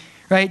quick.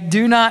 Right?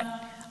 Do not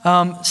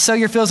sow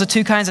your fields with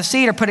two kinds of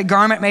seed or put a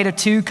garment made of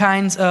two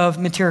kinds of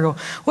material.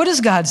 What is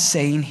God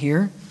saying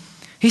here?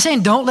 He's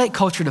saying don't let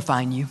culture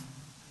define you.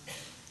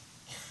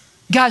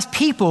 God's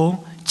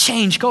people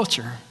change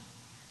culture.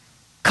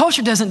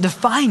 Culture doesn't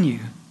define you.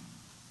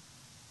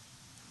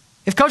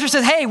 If culture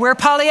says, hey, wear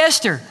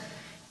polyester,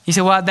 you say,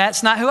 well,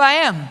 that's not who I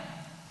am.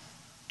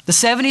 The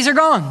 70s are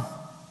gone.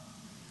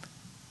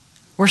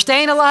 We're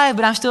staying alive,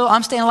 but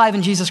I'm staying alive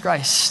in Jesus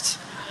Christ.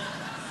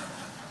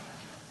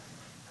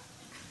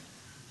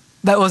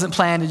 That wasn't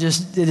planned, it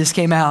just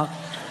came out.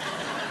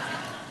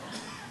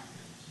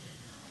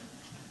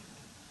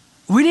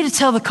 We need to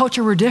tell the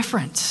culture we're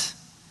different.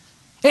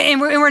 And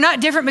we're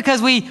not different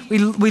because we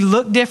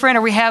look different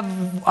or we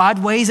have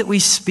odd ways that we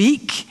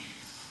speak.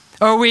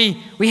 Or we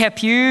have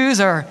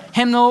pews or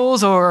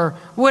hymnals or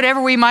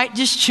whatever we might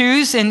just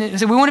choose. And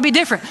so we want to be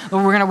different.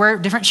 Or we're going to wear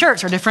different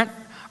shirts or different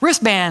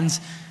wristbands.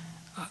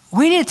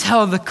 We need to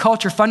tell the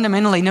culture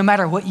fundamentally, no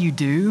matter what you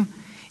do,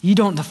 you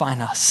don't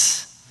define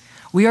us.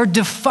 We are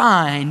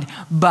defined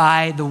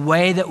by the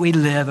way that we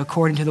live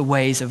according to the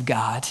ways of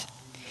God.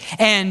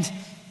 And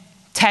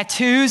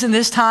tattoos in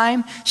this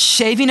time,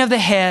 shaving of the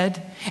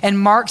head, and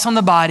marks on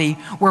the body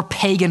were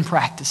pagan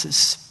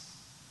practices.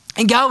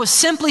 And God was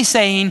simply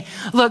saying,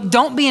 look,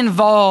 don't be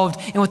involved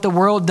in what the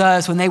world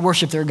does when they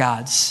worship their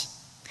gods.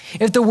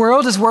 If the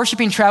world is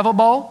worshiping travel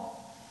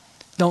ball,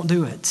 don't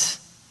do it.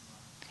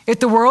 If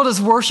the world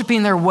is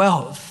worshiping their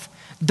wealth,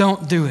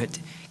 don't do it.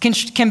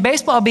 Can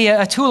baseball be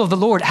a tool of the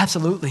Lord?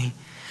 Absolutely.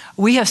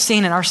 We have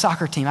seen in our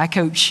soccer team, I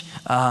coach,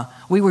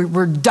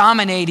 we're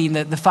dominating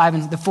the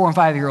 4 and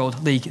 5 year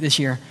old league this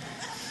year.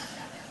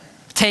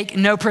 Take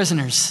no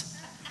prisoners.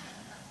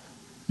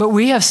 But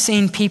we have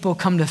seen people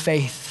come to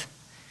faith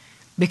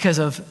because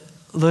of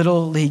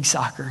little league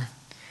soccer.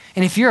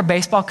 And if you're a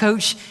baseball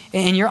coach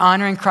and you're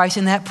honoring Christ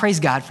in that, praise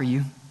God for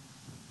you.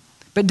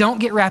 But don't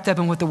get wrapped up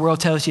in what the world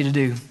tells you to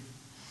do.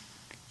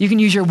 You can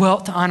use your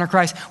wealth to honor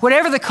Christ.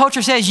 Whatever the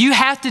culture says you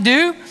have to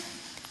do,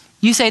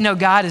 you say, no,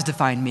 God has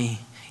defined me.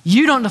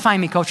 You don't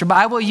define me, culture, but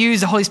I will use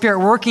the Holy Spirit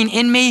working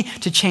in me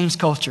to change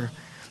culture.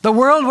 The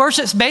world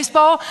worships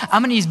baseball.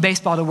 I'm going to use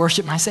baseball to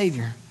worship my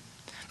Savior.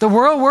 The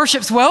world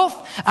worships wealth.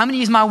 I'm going to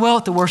use my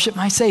wealth to worship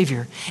my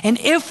Savior. And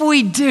if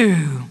we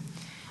do,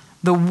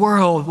 the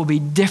world will be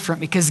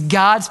different because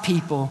God's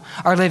people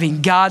are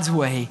living God's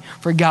way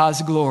for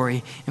God's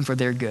glory and for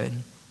their good.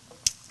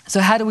 So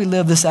how do we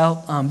live this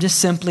out? Just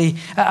simply,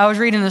 I was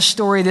reading a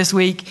story this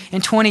week.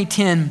 In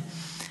 2010,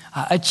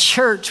 a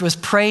church was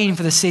praying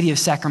for the city of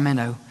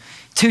Sacramento,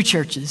 2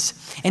 churches.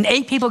 And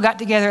 8 people got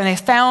together and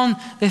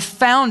they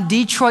found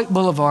Detroit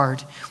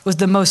Boulevard was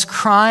the most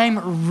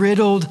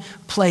crime-riddled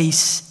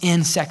place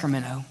in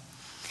Sacramento.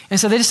 And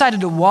so they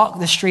decided to walk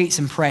the streets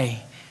and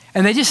pray.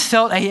 And they just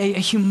felt a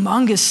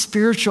humongous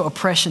spiritual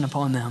oppression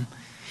upon them.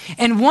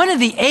 And one of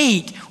the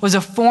 8 was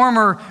a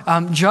former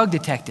drug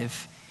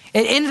detective.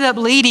 It ended up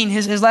leading,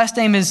 his last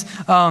name is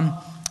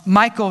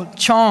Michael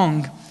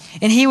Chong,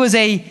 and he was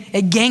a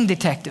gang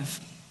detective.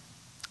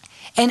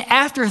 And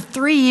after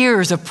 3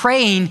 years of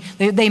praying,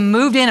 they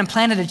moved in and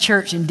planted a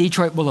church in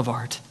Detroit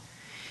Boulevard.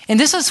 And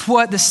this is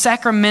what the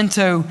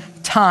Sacramento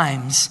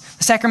Times,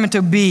 the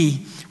Sacramento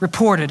Bee,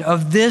 reported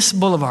of this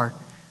boulevard.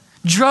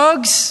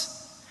 Drugs,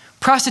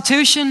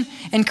 prostitution,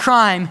 and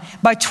crime.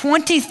 By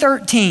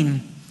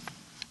 2013,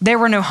 there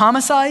were no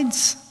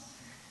homicides,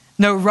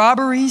 no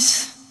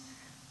robberies,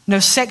 no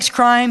sex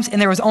crimes,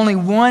 and there was only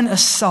 1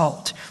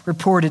 assault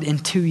reported in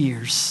 2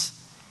 years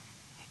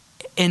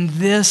in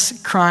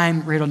this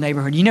crime-riddled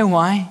neighborhood. You know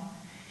why?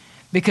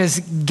 Because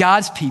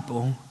God's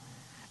people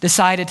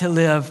decided to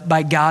live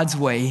by God's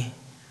way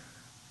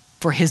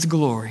for His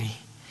glory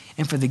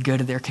and for the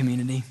good of their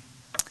community.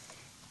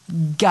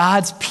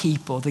 God's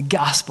people, the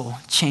gospel,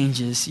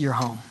 changes your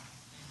home.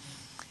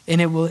 And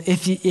it will,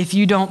 if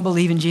you don't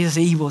believe in Jesus,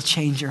 He will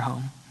change your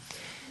home.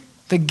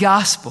 The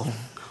gospel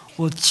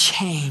will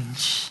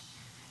change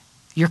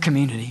your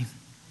community.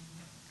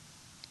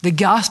 The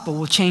gospel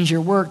will change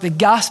your work. The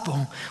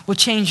gospel will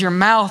change your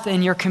mouth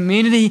and your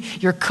community,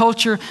 your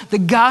culture. The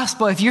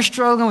gospel, if you're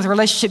struggling with a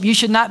relationship you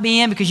should not be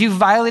in because you've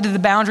violated the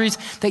boundaries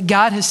that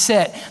God has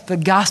set, the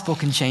gospel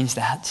can change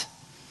that.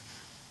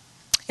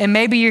 And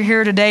maybe you're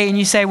here today and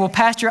you say, well,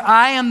 Pastor,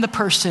 I am the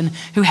person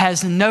who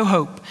has no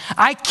hope.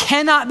 I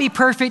cannot be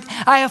perfect.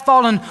 I have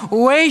fallen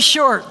way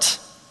short.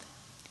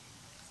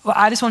 Well,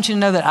 I just want you to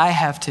know that I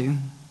have too.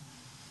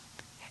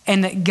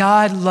 And that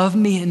God loved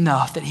me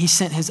enough that He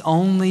sent His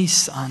only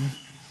Son,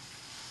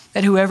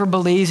 that whoever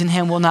believes in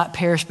Him will not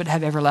perish but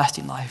have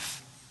everlasting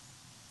life.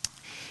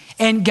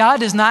 And God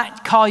does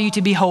not call you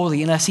to be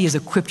holy unless He has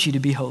equipped you to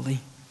be holy.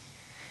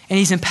 And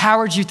He's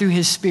empowered you through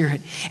His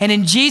Spirit. And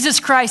in Jesus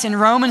Christ, in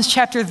Romans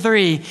chapter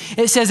 3,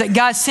 it says that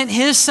God sent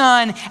His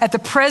Son at the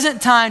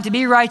present time to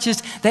be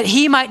righteous, that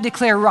He might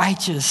declare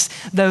righteous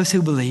those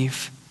who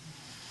believe.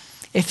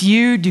 If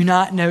you do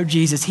not know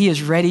Jesus, He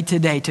is ready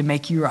today to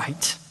make you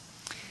right.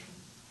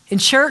 In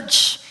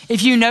church,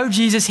 if you know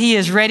Jesus, He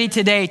is ready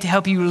today to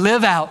help you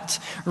live out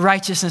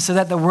righteousness so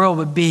that the world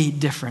would be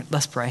different.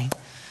 Let's pray.